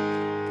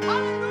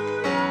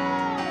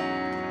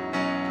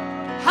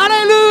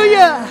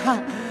 Hallelujah.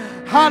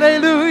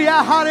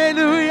 Hallelujah.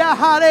 Hallelujah.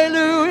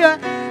 Hallelujah.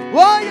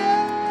 Oh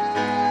yeah.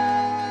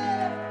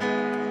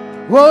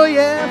 Oh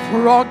yeah.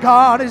 For our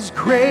God is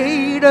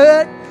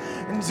greater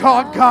and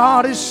our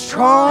God is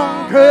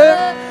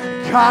stronger.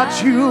 God,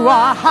 you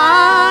are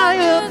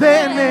higher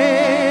than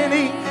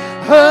any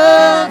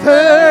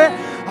other.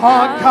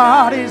 Our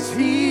God is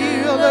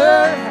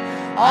healer,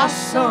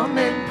 awesome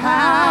in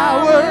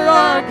power.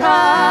 Our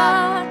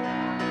God,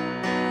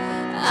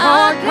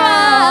 our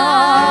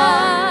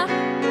God,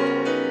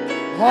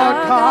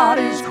 our God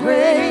is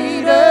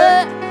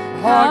greater.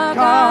 Our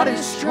God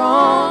is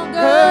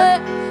stronger.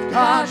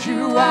 God,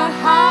 you are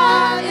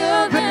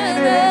higher than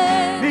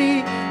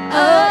any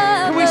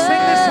other. Can we sing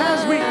this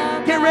as we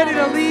get ready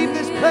to leave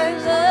this place?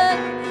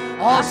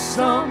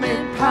 Awesome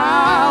in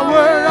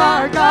power,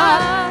 our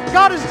God.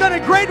 God has done a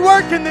great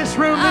work in this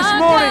room this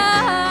morning.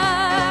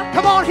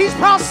 Come on, He's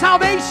brought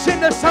salvation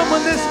to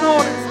someone this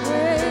morning.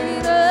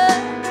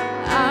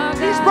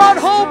 He's brought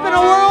hope in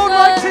a world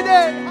like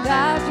today.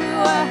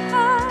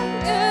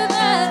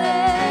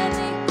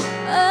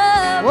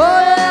 Oh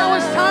yeah,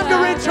 it's time to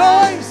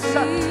rejoice,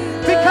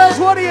 because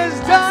what He has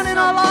done in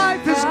our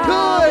life is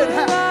good.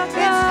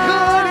 It's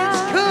good,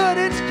 it's good,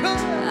 it's good.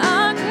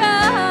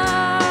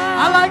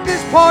 I like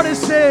this part. It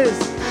says,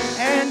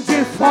 and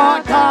if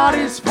our God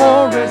is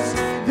for us,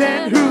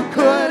 then who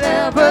could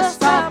ever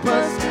stop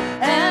us?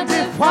 And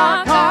if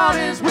our God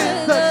is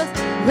with us,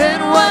 then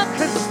what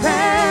could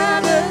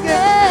stand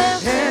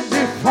against? And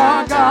if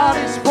our God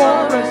is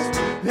for us,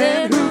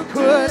 then who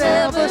could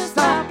ever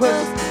stop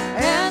us?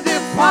 And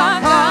if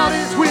our God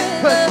is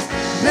with us,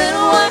 then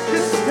what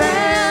could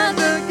stand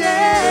against?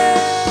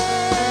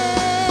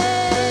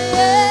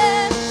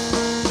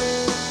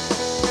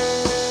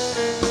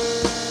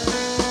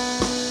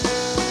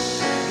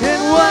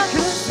 And what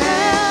could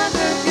stand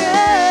against?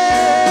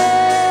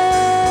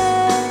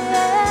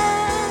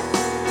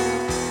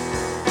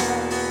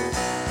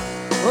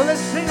 Well,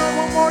 let's sing it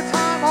one more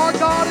time. Our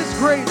God is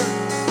greater.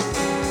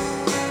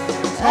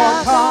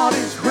 Our God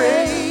is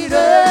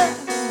greater.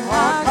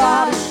 Our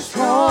God is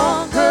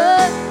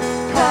stronger.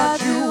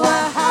 God, you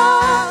are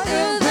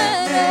higher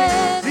than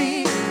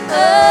any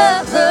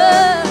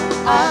other.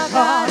 Our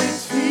God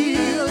is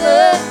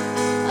healer,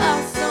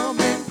 awesome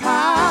in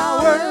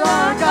power.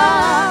 Our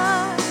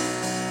God,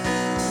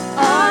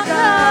 our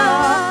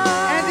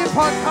God. And if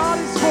our God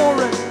is for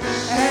us,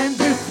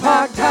 and if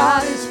our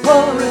God is for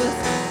us,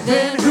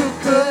 then who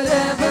could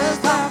ever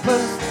stop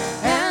us?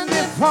 And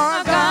if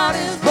our God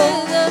is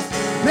with us,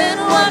 then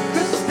what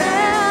could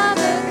stand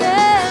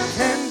against?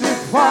 And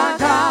if our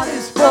God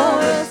is for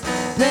us,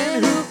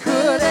 then who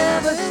could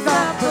ever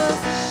stop us?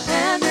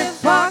 And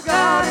if our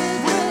God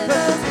is with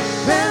us,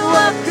 then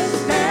what could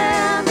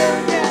stand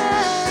against?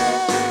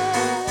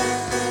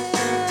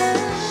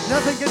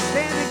 Nothing can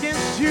stand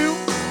against you.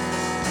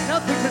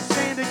 Nothing can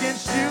stand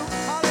against you.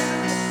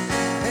 Hallelujah.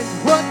 And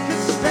what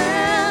could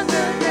stand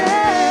against?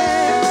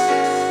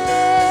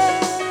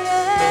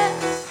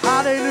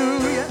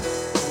 Hallelujah.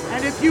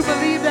 And if you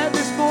believe that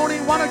this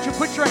morning, why don't you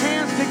put your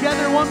hands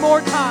together one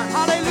more time?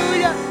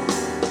 Hallelujah.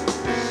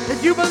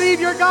 If you believe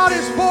your God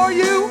is for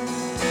you,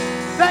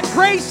 that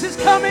grace is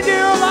coming to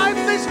your life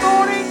this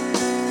morning.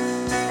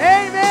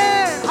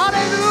 Amen.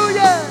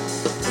 Hallelujah.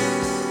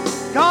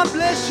 God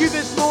bless you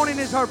this morning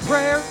is our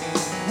prayer.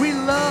 We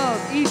love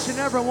each and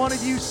every one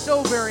of you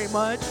so very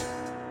much.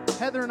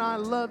 Heather and I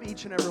love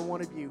each and every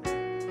one of you.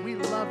 We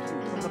love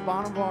you from the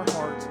bottom of our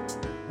hearts.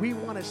 We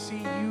want to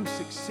see you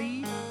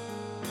succeed.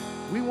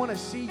 We want to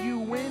see you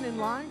win in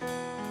life.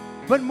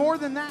 But more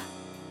than that,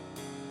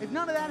 if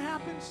none of that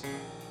happens,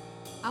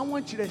 I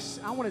want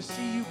to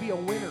see you be a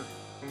winner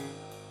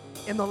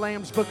in the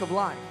Lamb's Book of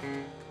Life.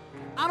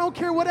 I don't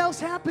care what else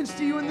happens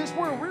to you in this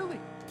world, really.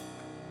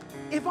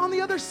 If on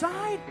the other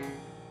side,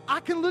 I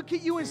can look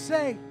at you and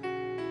say,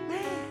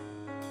 man,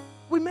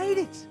 we made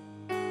it.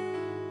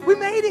 We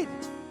made it.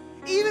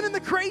 Even in the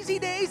crazy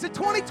days of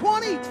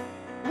 2020,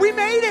 we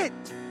made it.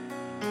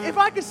 If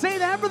I could say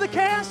that for the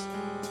cast,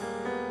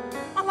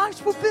 my life's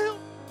fulfilled.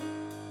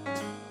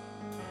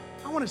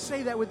 I want to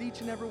say that with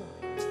each and every one.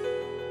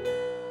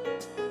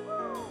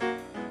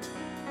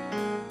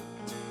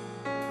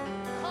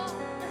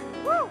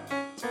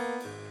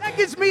 That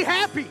gets me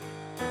happy.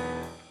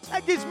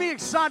 That gets me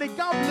excited.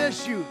 God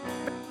bless you.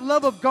 The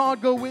love of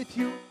God go with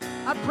you.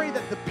 I pray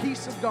that the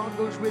peace of God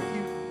goes with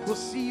you. We'll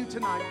see you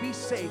tonight. Be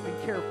safe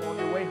and careful on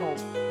your way home.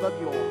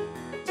 Love you all.